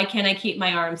 Why can't I keep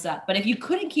my arms up? But if you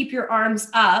couldn't keep your arms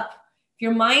up, if If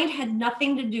your mind had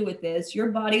nothing to do with this, your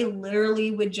body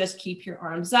literally would just keep your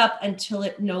arms up until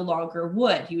it no longer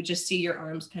would. You would just see your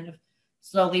arms kind of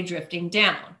slowly drifting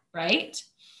down, right?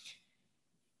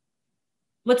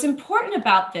 What's important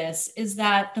about this is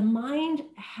that the mind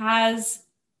has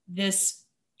this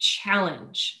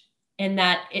challenge in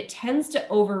that it tends to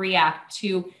overreact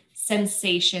to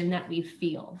sensation that we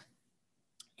feel.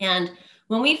 And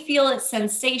when we feel a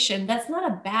sensation, that's not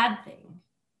a bad thing.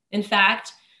 In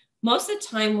fact, most of the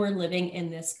time we're living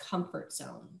in this comfort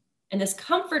zone. And this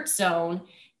comfort zone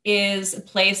is a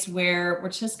place where we're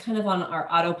just kind of on our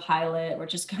autopilot. We're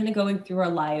just kind of going through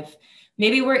our life.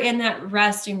 Maybe we're in that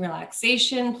rest and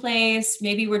relaxation place.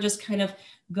 Maybe we're just kind of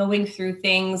going through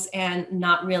things and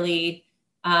not really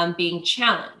being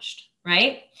challenged,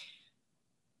 right?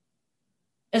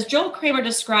 As Joel Kramer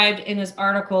described in his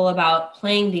article about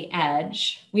playing the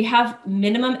edge, we have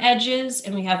minimum edges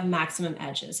and we have maximum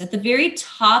edges. At the very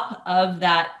top of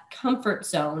that comfort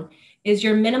zone is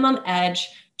your minimum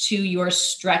edge to your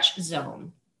stretch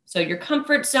zone. So your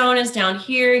comfort zone is down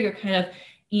here. You're kind of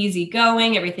easy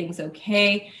going. Everything's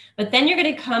okay. But then you're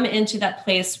going to come into that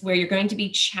place where you're going to be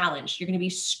challenged. You're going to be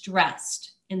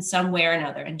stressed in some way or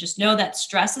another. And just know that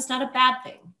stress is not a bad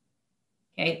thing.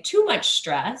 Okay. Too much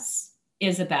stress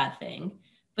is a bad thing,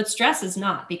 but stress is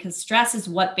not, because stress is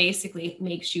what basically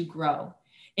makes you grow.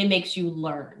 It makes you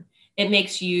learn. It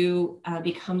makes you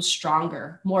become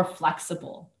stronger, more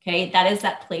flexible. Okay. That is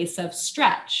that place of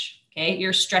stretch. Okay.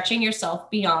 You're stretching yourself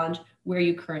beyond where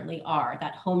you currently are,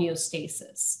 that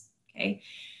homeostasis. Okay.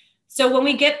 So when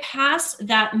we get past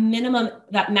that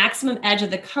maximum edge of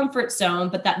the comfort zone,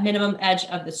 but that minimum edge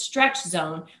of the stretch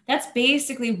zone, that's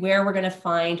basically where we're going to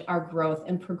find our growth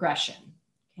and progression.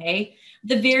 Okay.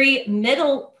 The very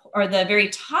middle or the very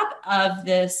top of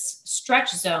this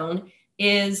stretch zone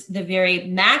is the very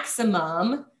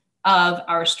maximum of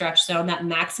our stretch zone, that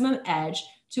maximum edge,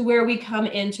 to where we come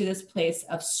into this place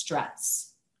of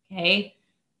stress. Okay.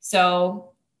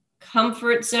 So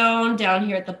comfort zone down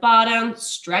here at the bottom,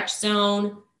 stretch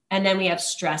zone, and then we have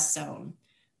stress zone.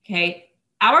 Okay.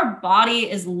 Our body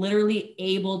is literally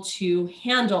able to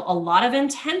handle a lot of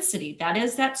intensity. That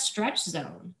is that stretch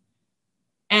zone.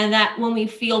 And that when we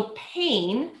feel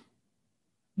pain,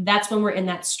 that's when we're in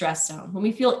that stress zone. When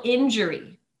we feel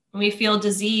injury, when we feel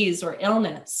disease or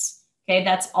illness, okay,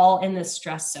 that's all in this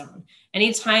stress zone.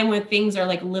 Anytime when things are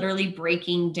like literally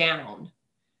breaking down,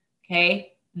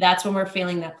 okay, that's when we're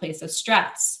feeling that place of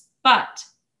stress. But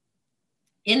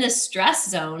in the stress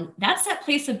zone, that's that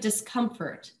place of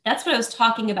discomfort. That's what I was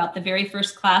talking about the very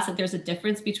first class, that there's a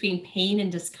difference between pain and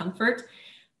discomfort.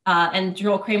 And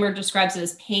Joel Kramer describes it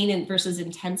as pain versus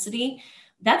intensity.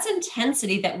 That's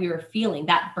intensity that we were feeling,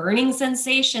 that burning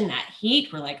sensation, that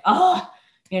heat. We're like, oh,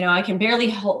 I can barely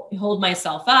hold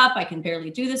myself up. I can barely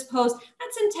do this pose.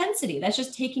 That's intensity. That's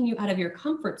just taking you out of your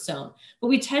comfort zone. But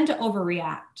we tend to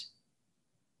overreact.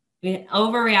 We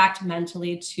overreact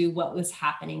mentally to what was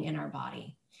happening in our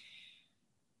body.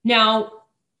 Now,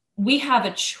 we have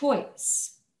a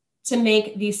choice to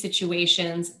make these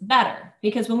situations better,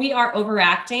 because when we are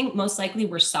overacting, most likely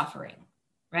we're suffering,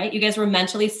 right? You guys were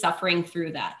mentally suffering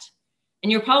through that.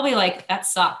 And you're probably like, that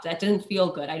sucked. That didn't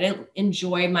feel good. I didn't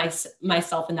enjoy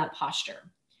myself in that posture.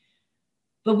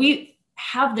 But we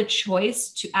have the choice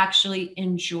to actually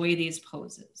enjoy these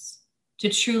poses, to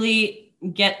truly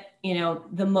get,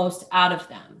 the most out of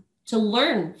them, to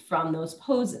learn from those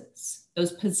poses,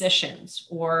 those positions,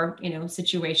 or,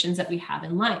 situations that we have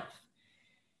in life.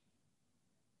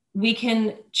 We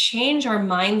can change our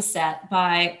mindset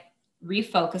by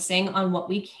refocusing on what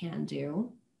we can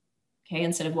do, okay,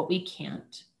 instead of what we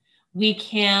can't. We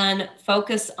can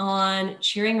focus on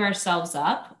cheering ourselves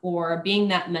up or being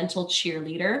that mental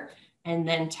cheerleader, and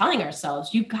then telling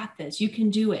ourselves, you got this, you can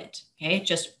do it, okay?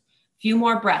 Just a few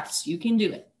more breaths, you can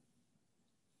do it.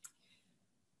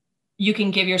 You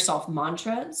can give yourself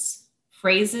mantras,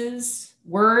 phrases,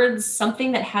 words,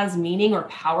 something that has meaning or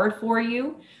power for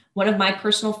you. One of my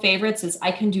personal favorites is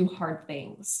I can do hard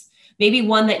things. Maybe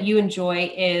one that you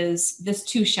enjoy is this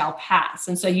too shall pass.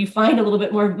 And so you find a little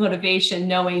bit more motivation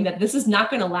knowing that this is not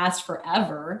going to last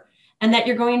forever, and that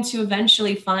you're going to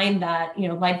eventually find that,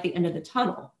 light at the end of the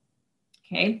tunnel.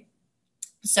 Okay.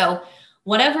 So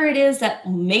whatever it is that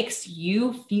makes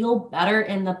you feel better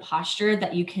in the posture,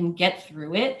 that you can get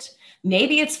through it.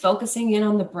 Maybe it's focusing in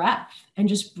on the breath and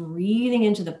just breathing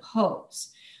into the pose.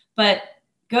 But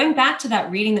going back to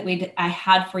that reading that I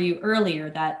had for you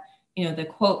earlier, that, the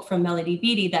quote from Melodie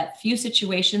Beattie, that few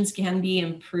situations can be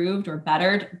improved or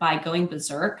bettered by going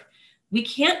berserk. We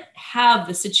can't have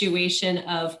the situation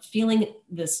of feeling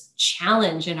this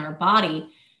challenge in our body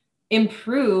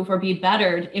improve or be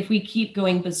bettered if we keep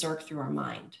going berserk through our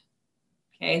mind.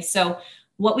 Okay, so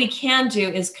what we can do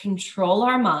is control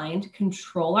our mind,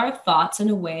 control our thoughts in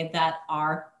a way that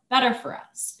are better for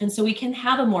us. And so we can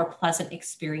have a more pleasant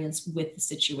experience with the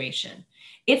situation.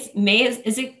 Is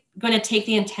it going to take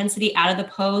the intensity out of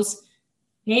the pose?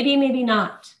 Maybe, maybe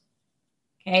not.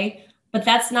 Okay, but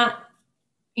that's not,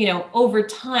 over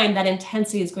time, that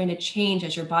intensity is going to change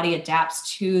as your body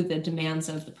adapts to the demands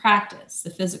of the practice, the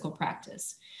physical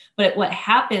practice. But what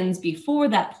happens before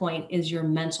that point is your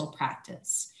mental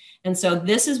practice. And so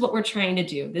this is what we're trying to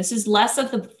do. This is less of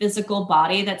the physical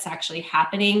body that's actually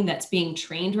happening, that's being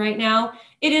trained right now.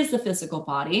 It is the physical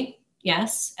body,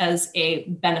 yes, as a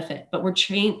benefit, but we're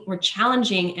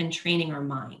challenging and training our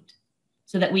mind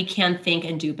so that we can think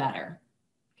and do better.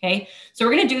 Okay, so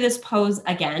we're going to do this pose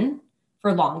again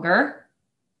for longer.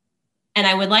 And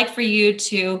I would like for you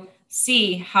to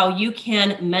see how you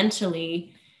can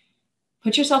mentally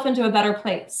put yourself into a better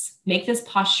place. Make this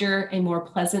posture a more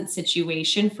pleasant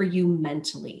situation for you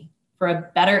mentally, for a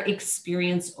better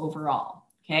experience overall,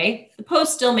 okay? The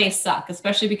pose still may suck,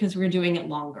 especially because we're doing it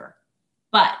longer.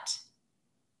 But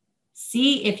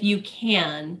see if you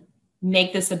can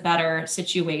make this a better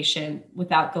situation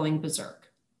without going berserk,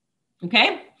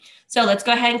 okay? So let's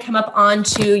go ahead and come up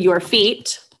onto your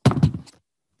feet.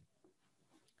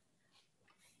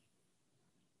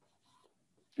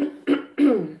 I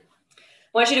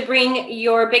want you to bring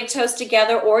your big toes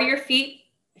together or your feet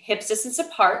hips distance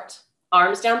apart,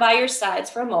 arms down by your sides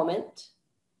for a moment.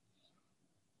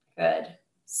 Good.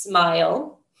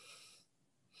 Smile.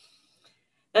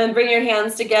 And bring your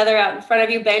hands together out in front of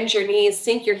you. Bend your knees.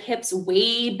 Sink your hips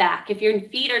way back. If your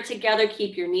feet are together,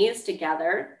 keep your knees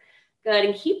together. Good.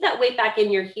 And keep that weight back in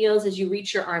your heels as you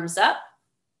reach your arms up.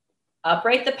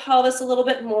 Upright the pelvis a little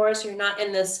bit more so you're not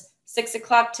in this 6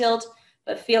 o'clock tilt,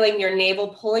 but feeling your navel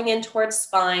pulling in towards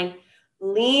spine.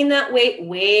 Lean that weight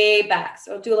way back.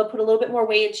 So doula, put a little bit more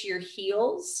weight into your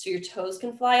heels so your toes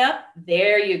can fly up.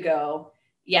 There you go.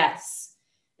 Yes.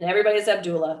 And everybody's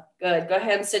Abdullah. Good. Go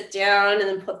ahead and sit down and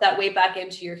then put that weight back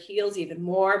into your heels even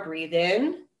more. Breathe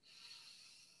in.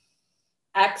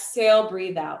 Exhale,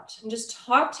 breathe out. And just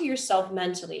talk to yourself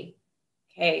mentally.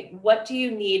 Okay, what do you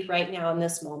need right now in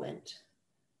this moment?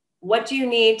 What do you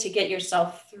need to get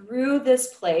yourself through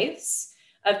this place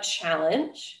of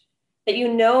challenge that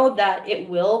you know that it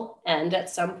will end at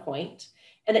some point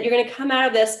and that you're going to come out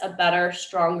of this a better,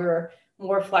 stronger,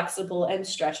 more flexible and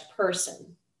stretched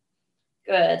person?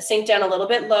 Good. Sink down a little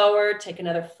bit lower. Take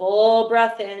another full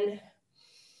breath in.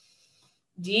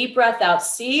 Deep breath out.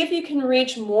 See if you can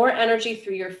reach more energy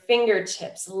through your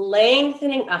fingertips,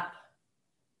 lengthening up.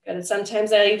 Good. And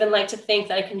sometimes I even like to think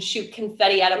that I can shoot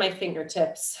confetti out of my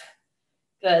fingertips.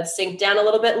 Good. Sink down a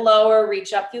little bit lower.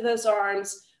 Reach up through those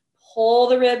arms. Pull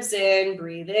the ribs in.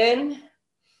 Breathe in.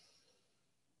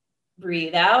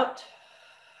 Breathe out.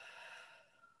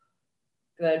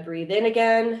 Good. Breathe in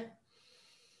again.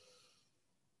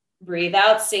 Breathe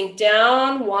out. Sink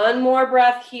down. One more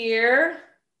breath here.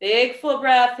 Big full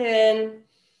breath in.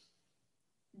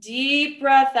 Deep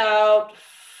breath out.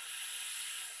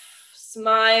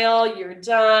 Smile. You're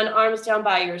done. Arms down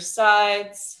by your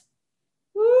sides.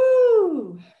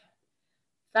 Woo!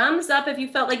 Thumbs up if you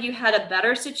felt like you had a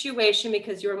better situation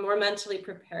because you were more mentally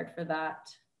prepared for that.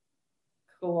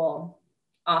 Cool.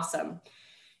 Awesome.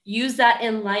 Use that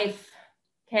in life,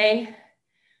 okay?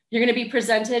 You're going to be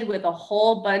presented with a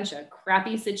whole bunch of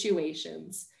crappy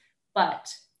situations,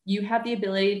 but you have the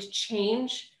ability to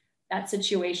change that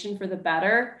situation for the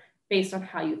better based on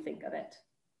how you think of it,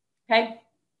 okay?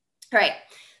 All right.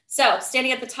 So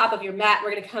standing at the top of your mat,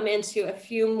 we're going to come into a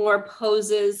few more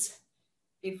poses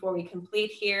before we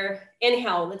complete here.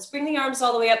 Inhale, let's bring the arms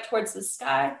all the way up towards the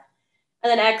sky. And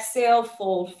then exhale,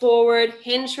 fold forward,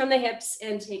 hinge from the hips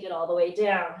and take it all the way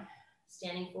down.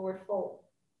 Standing forward, fold.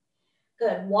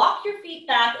 Good. Walk your feet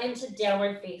back into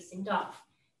downward facing dog.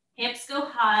 Hips go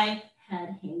high,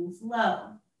 head hangs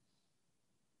low.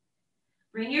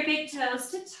 Bring your big toes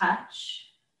to touch.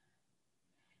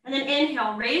 And then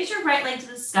inhale, raise your right leg to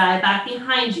the sky, back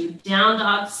behind you, down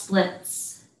dog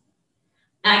splits.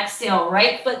 Exhale,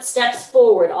 right foot steps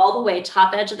forward all the way,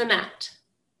 top edge of the mat.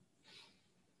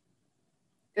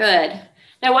 Good.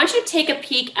 Now I want you to take a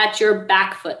peek at your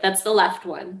back foot. That's the left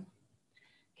one.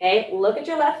 Okay, look at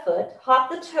your left foot.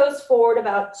 Hop the toes forward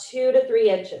about 2 to 3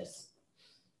 inches.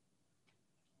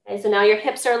 Okay, so now your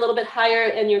hips are a little bit higher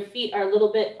and your feet are a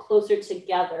little bit closer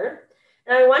together.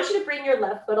 And I want you to bring your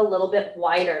left foot a little bit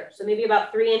wider. So maybe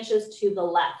about 3 inches to the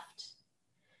left.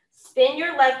 Spin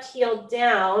your left heel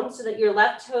down so that your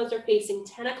left toes are facing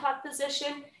 10 o'clock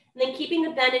position. And then keeping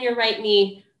the bend in your right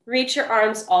knee, Reach your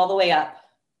arms all the way up.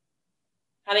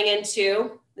 Coming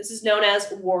into, this is known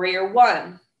as warrior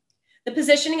one. The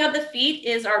positioning of the feet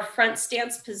is our front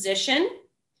stance position.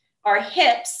 Our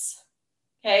hips,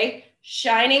 okay,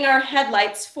 shining our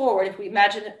headlights forward. If we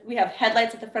imagine we have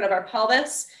headlights at the front of our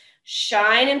pelvis,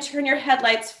 shine and turn your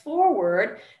headlights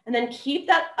forward, and then keep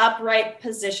that upright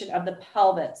position of the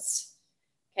pelvis.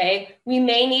 Okay, we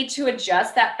may need to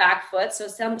adjust that back foot. So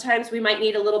sometimes we might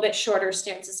need a little bit shorter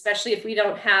stance, especially if we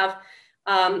don't have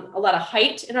a lot of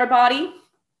height in our body.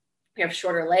 We have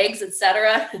shorter legs,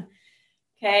 etc.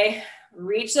 Okay,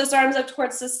 reach those arms up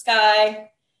towards the sky.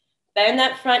 Bend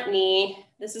that front knee.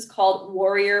 This is called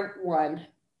warrior one.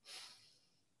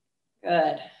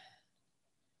 Good.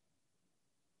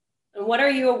 And what are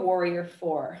you a warrior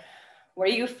for? What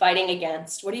are you fighting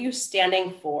against? What are you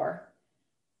standing for?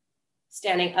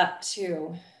 Standing up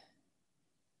to.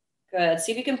 Good.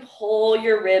 See if you can pull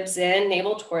your ribs in,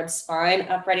 navel towards spine,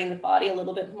 uprighting the body a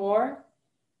little bit more.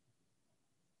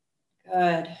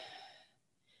 Good.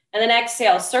 And then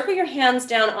exhale, circle your hands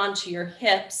down onto your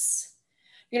hips.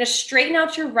 You're going to straighten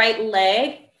out your right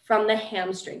leg from the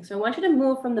hamstring. So I want you to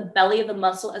move from the belly of the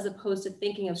muscle as opposed to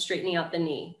thinking of straightening out the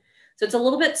knee. So it's a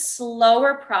little bit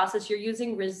slower process. You're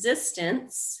using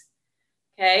resistance.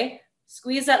 Okay.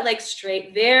 Squeeze that leg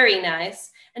straight. Very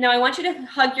nice. And now I want you to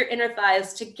hug your inner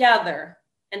thighs together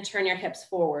and turn your hips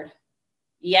forward.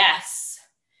 Yes.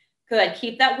 Good.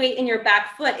 Keep that weight in your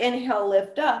back foot. Inhale,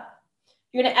 lift up.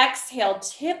 You're going to exhale,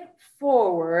 tip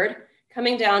forward,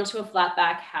 coming down to a flat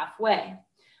back halfway.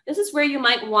 This is where you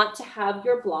might want to have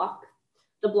your block.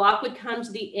 The block would come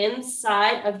to the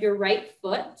inside of your right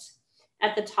foot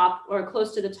at the top or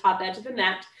close to the top edge of the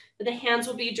mat, but the hands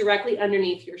will be directly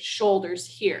underneath your shoulders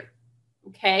here.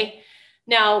 Okay.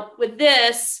 Now with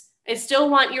this, I still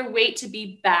want your weight to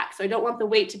be back. So I don't want the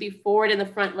weight to be forward in the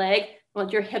front leg. I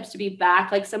want your hips to be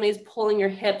back, like somebody's pulling your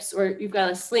hips or you've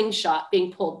got a slingshot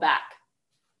being pulled back.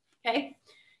 Okay.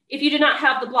 If you do not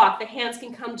have the block, the hands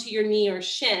can come to your knee or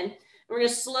shin. And we're going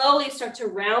to slowly start to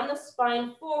round the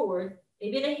spine forward.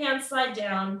 Maybe the hands slide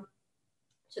down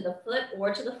to the foot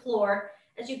or to the floor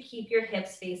as you keep your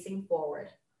hips facing forward.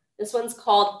 This one's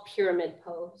called pyramid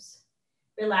pose.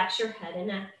 Relax your head and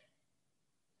neck.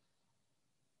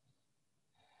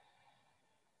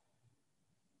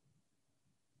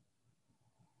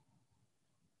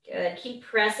 Good. Keep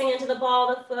pressing into the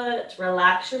ball of the foot.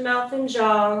 Relax your mouth and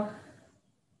jaw.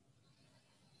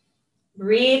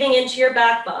 Breathing into your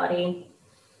back body.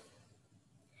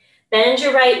 Bend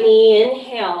your right knee.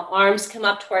 Inhale. Arms come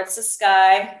up towards the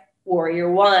sky. Warrior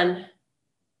one.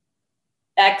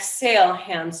 Exhale.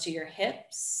 Hands to your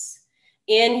hips.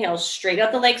 Inhale. Straighten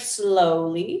out the legs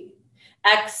slowly.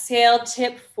 Exhale.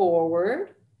 Tip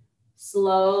forward.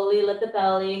 Slowly let the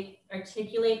belly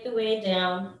articulate the way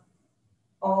down.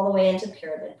 All the way into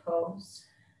pyramid pose.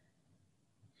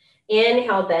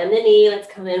 Inhale, bend the knee.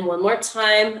 Let's come in one more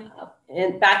time. Up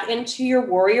and back into your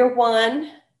warrior one.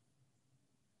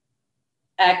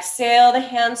 Exhale, the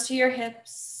hands to your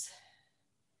hips.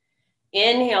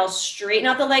 Inhale, straighten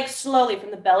out the legs slowly from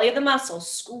the belly of the muscle.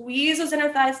 Squeeze those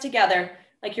inner thighs together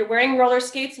like you're wearing roller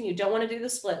skates and you don't want to do the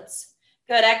splits.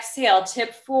 Good, exhale,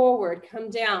 tip forward, come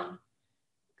down.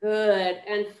 Good,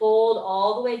 and fold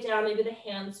all the way down, maybe the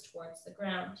hands towards the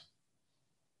ground.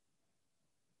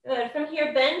 Good, from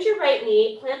here, bend your right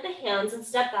knee, plant the hands, and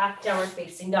step back, downward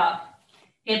facing dog.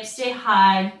 Hips stay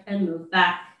high and move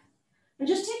back. And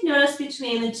just take notice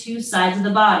between the two sides of the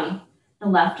body, the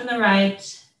left and the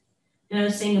right,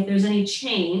 noticing if there's any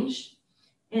change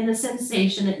in the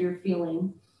sensation that you're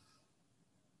feeling.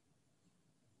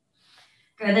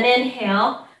 Good, then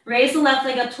inhale. Raise the left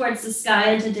leg up towards the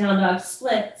sky into down dog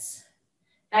splits.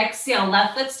 Exhale,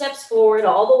 left foot steps forward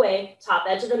all the way, top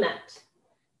edge of the mat.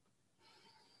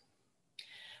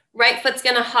 Right foot's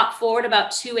gonna hop forward about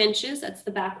 2 inches, that's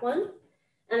the back one.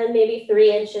 And then maybe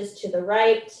 3 inches to the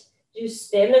right. You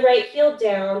spin the right heel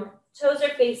down, toes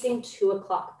are facing 2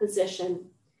 o'clock position.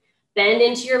 Bend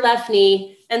into your left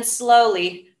knee and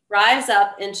slowly rise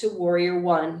up into warrior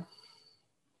one.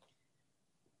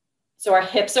 So our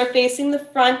hips are facing the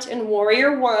front in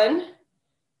warrior one.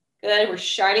 Good, we're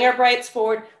shining our brights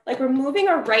forward, like we're moving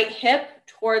our right hip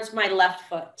towards my left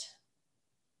foot.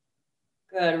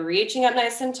 Good, reaching up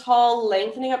nice and tall,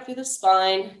 lengthening up through the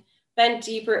spine. Bend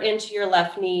deeper into your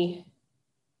left knee.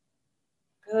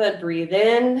 Good, breathe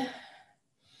in.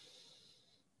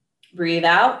 Breathe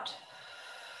out.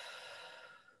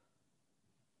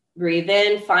 Breathe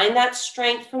in, find that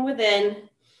strength from within.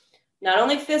 Not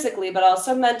only physically, but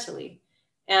also mentally.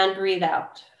 And breathe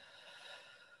out.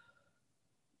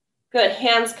 Good,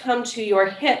 hands come to your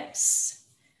hips.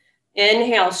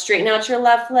 Inhale, straighten out your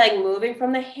left leg, moving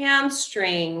from the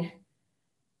hamstring.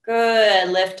 Good,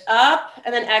 lift up,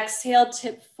 and then exhale,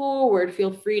 tip forward.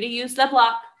 Feel free to use the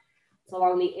block. It's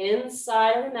along the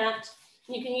inside of the mat.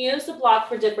 You can use the block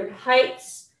for different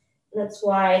heights. And that's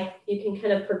why you can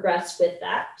kind of progress with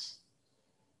that.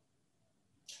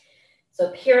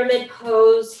 So pyramid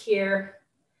pose here.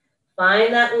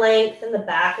 Find that length in the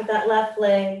back of that left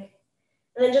leg.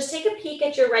 And then just take a peek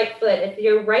at your right foot. If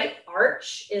your right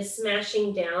arch is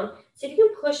smashing down, see if you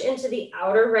can push into the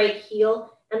outer right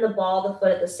heel and the ball of the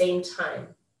foot at the same time.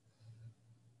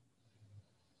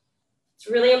 It's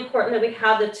really important that we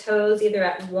have the toes either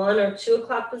at 1 or 2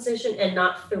 o'clock position and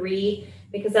not 3,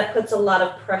 because that puts a lot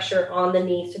of pressure on the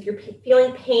knee. So if you're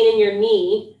feeling pain in your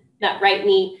knee, that right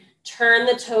knee, turn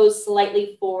the toes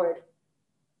slightly forward.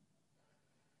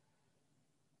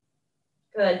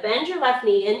 Good, bend your left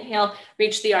knee, inhale,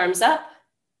 reach the arms up.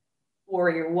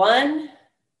 Warrior 1.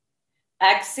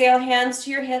 Exhale, hands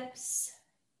to your hips.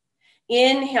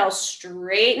 Inhale,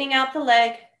 straightening out the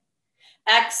leg.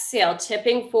 Exhale,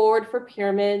 tipping forward for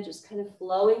pyramid, just kind of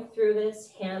flowing through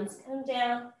this. Hands come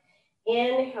down.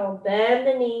 Inhale, bend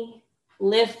the knee.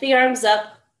 Lift the arms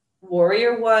up.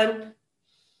 Warrior 1.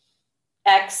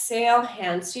 Exhale,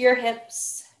 hands to your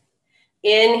hips.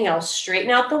 Inhale,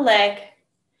 straighten out the leg.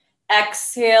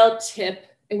 Exhale, tip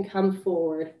and come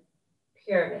forward.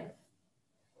 Pyramid.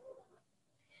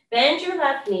 Bend your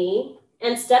left knee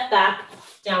and step back,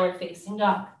 downward facing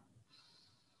dog.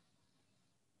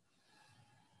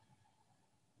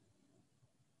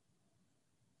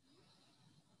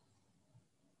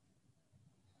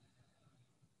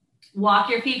 Walk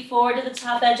your feet forward to the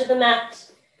top edge of the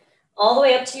mat, all the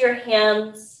way up to your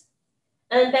hands,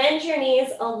 and bend your knees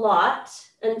a lot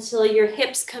until your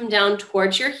hips come down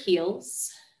towards your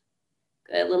heels.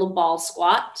 Good, little ball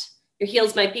squat. Your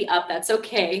heels might be up, that's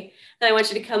okay. Then I want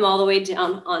you to come all the way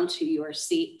down onto your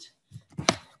seat.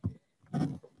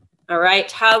 All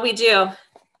right, how'd we do?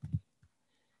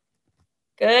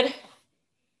 Good?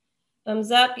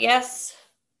 Thumbs up, yes?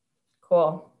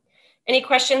 Cool. Any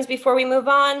questions before we move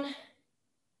on?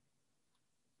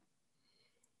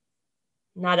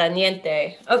 Nada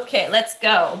niente. Okay, let's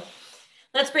go.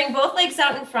 Let's bring both legs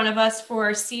out in front of us for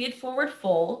our seated forward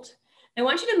fold. I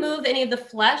want you to move any of the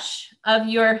flesh of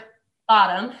your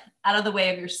bottom out of the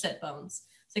way of your sit bones.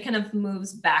 So it kind of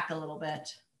moves back a little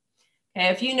bit. Okay,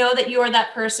 if you know that you are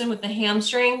that person with the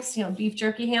hamstrings, you know, beef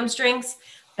jerky hamstrings,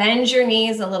 bend your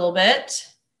knees a little bit,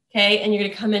 okay? And you're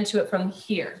gonna come into it from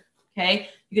here, okay?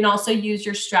 You can also use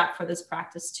your strap for this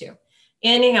practice too.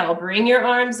 Inhale, bring your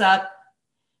arms up,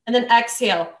 and then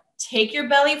exhale, take your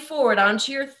belly forward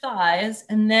onto your thighs,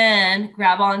 and then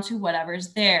grab onto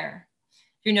whatever's there.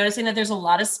 If you're noticing that there's a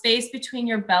lot of space between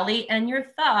your belly and your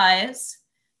thighs,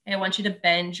 I want you to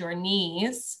bend your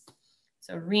knees.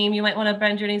 So Reem, you might want to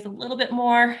bend your knees a little bit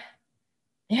more.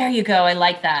 There you go, I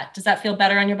like that. Does that feel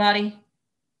better on your body?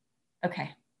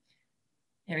 Okay,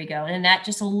 there we go. And Annette,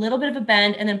 just a little bit of a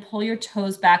bend, and then pull your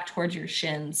toes back towards your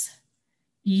shins.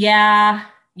 Yeah.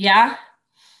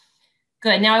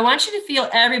 Good, now I want you to feel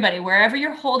everybody, wherever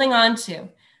you're holding on to,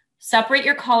 separate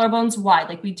your collarbones wide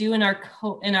like we do in our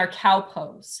cow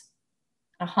pose.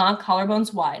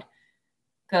 Collarbones wide.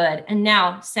 Good, and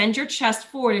now send your chest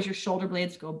forward as your shoulder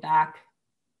blades go back.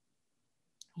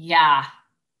 Yeah.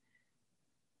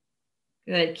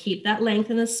 Good, keep that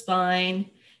length in the spine.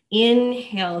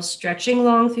 Inhale, stretching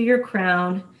long through your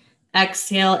crown.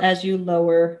 Exhale as you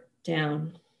lower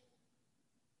down.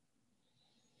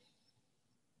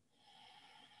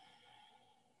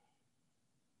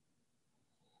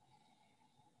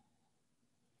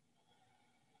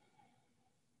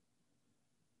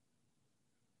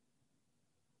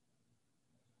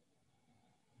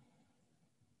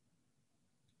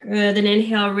 Good, then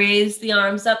inhale, raise the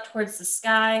arms up towards the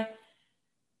sky.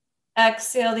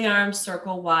 Exhale, the arms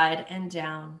circle wide and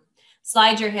down.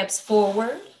 Slide your hips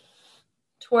forward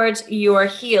towards your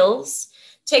heels.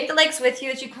 Take the legs with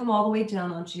you as you come all the way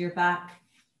down onto your back.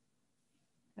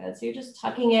 Good, so you're just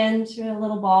tucking into a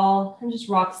little ball and just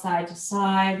rock side to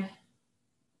side.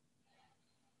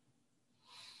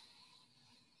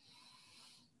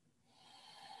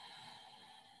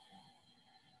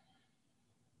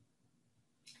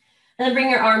 And then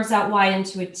bring your arms out wide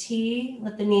into a T.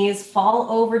 Let the knees fall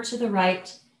over to the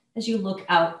right as you look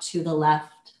out to the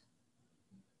left.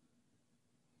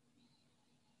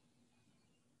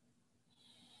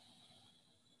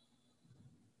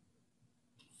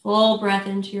 Full breath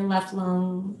into your left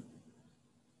lung.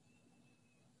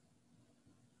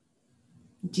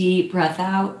 Deep breath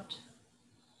out.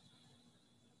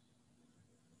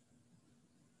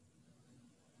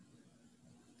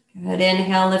 Good.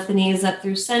 Inhale, lift the knees up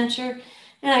through center.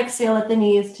 And exhale, let the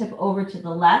knees tip over to the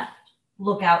left.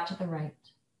 Look out to the right.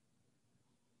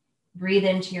 Breathe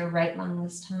into your right lung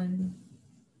this time.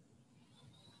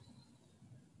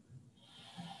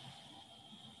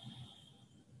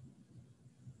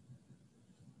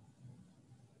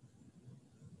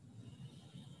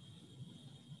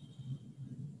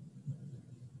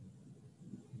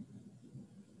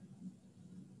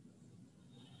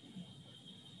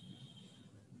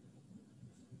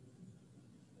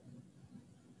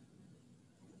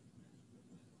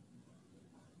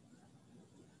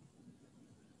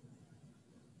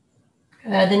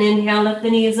 Good. Then inhale, lift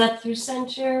the knees up through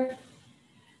center.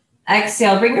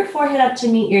 Exhale, bring your forehead up to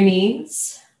meet your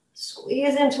knees.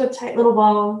 Squeeze into a tight little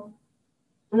ball.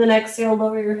 And then exhale,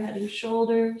 lower your head and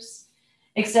shoulders.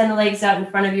 Extend the legs out in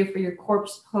front of you for your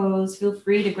corpse pose. Feel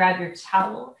free to grab your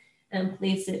towel and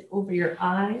place it over your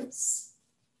eyes.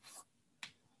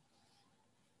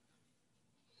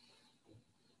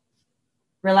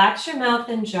 Relax your mouth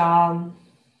and jaw.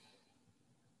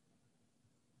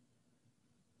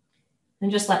 And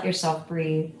just let yourself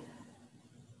breathe.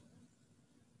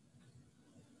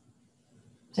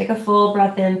 Take a full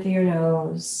breath in through your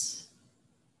nose.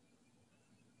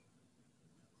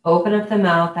 Open up the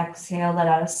mouth, exhale, let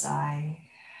out a sigh.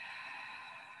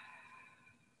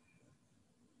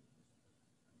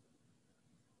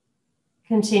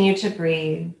 Continue to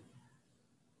breathe.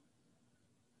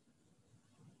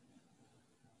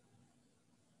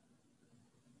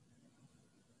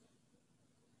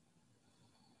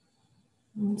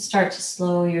 And start to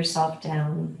slow yourself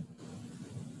down.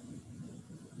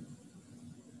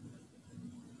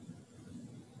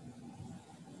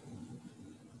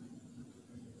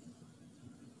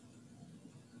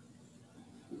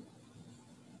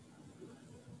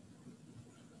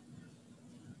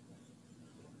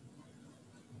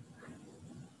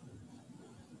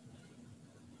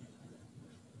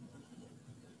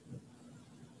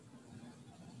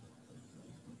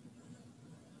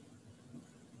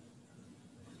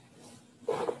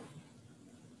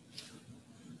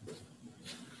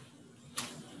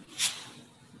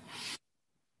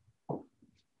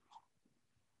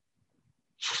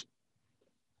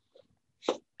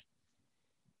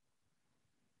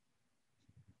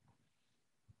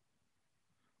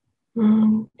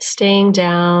 Staying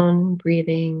down,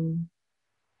 breathing.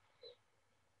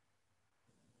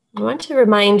 I want to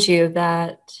remind you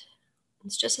that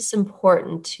it's just as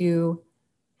important to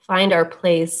find our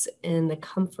place in the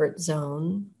comfort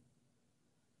zone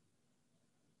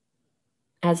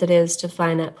as it is to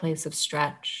find that place of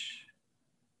stretch,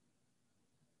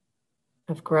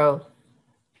 of growth.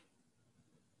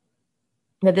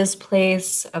 That this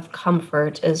place of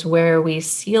comfort is where we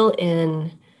seal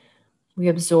in, we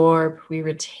absorb, we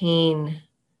retain,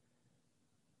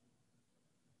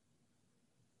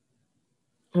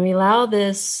 and we allow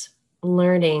this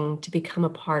learning to become a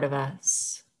part of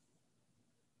us.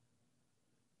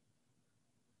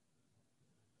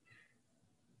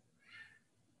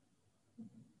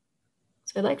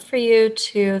 So I'd like for you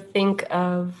to think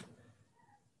of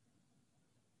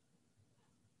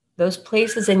those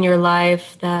places in your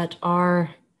life that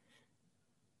are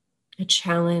a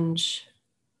challenge.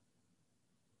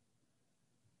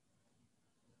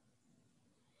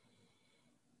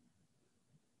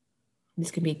 This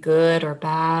can be good or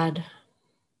bad.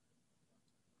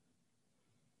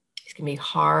 This can be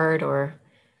hard or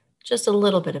just a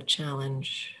little bit of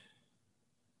challenge.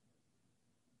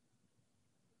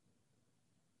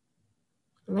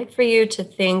 I'd like for you to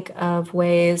think of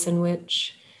ways in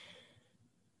which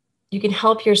you can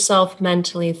help yourself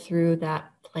mentally through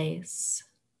that place.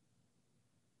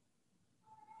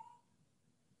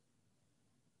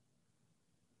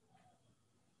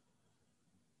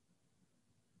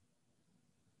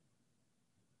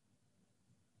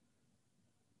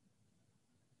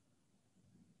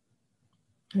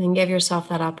 And then give yourself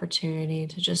that opportunity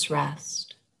to just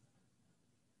rest.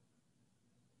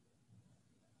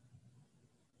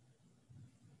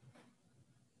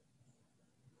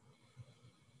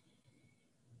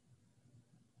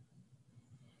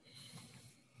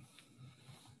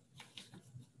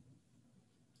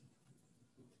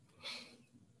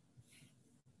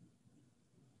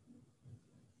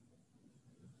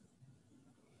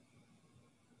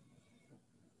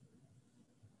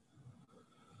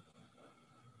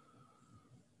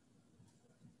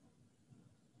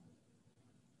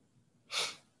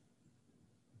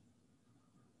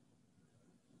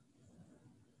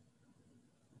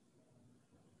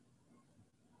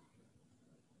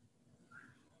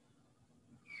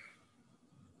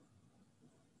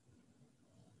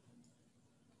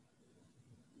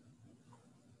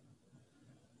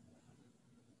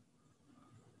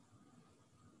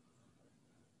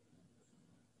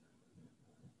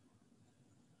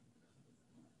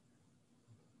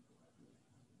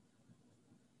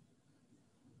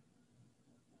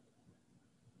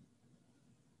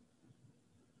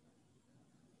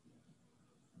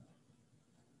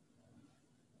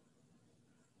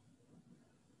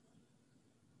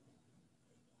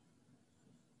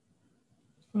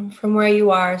 And from where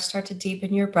you are, start to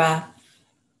deepen your breath.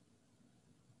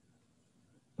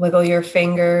 Wiggle your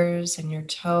fingers and your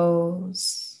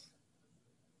toes.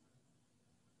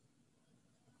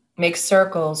 Make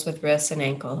circles with wrists and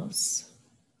ankles.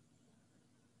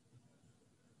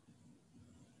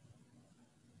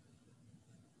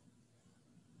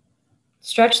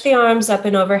 Stretch the arms up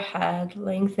and overhead,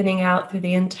 lengthening out through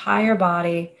the entire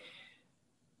body.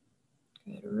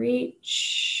 Good.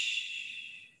 Reach.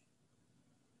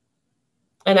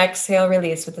 And exhale,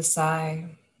 release with a sigh.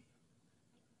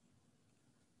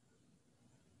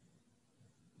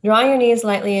 Draw your knees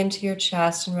lightly into your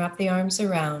chest and wrap the arms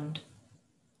around.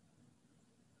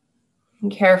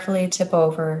 And carefully tip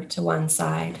over to one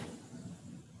side.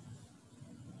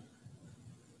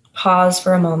 Pause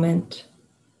for a moment.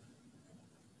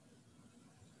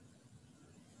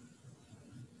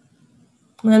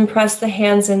 And then press the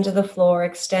hands into the floor,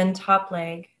 extend top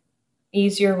leg,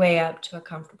 ease your way up to a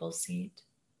comfortable seat.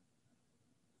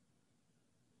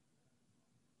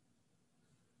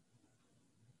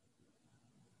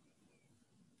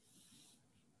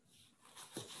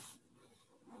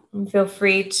 And feel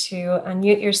free to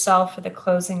unmute yourself for the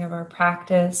closing of our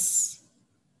practice.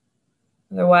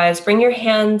 Otherwise, bring your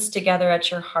hands together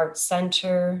at your heart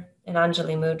center in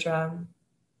Anjali Mudra.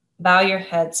 Bow your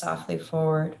head softly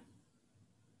forward.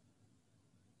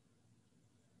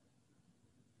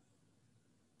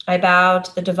 I bow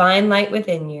to the divine light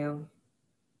within you.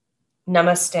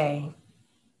 Namaste.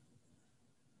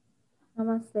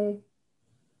 Namaste.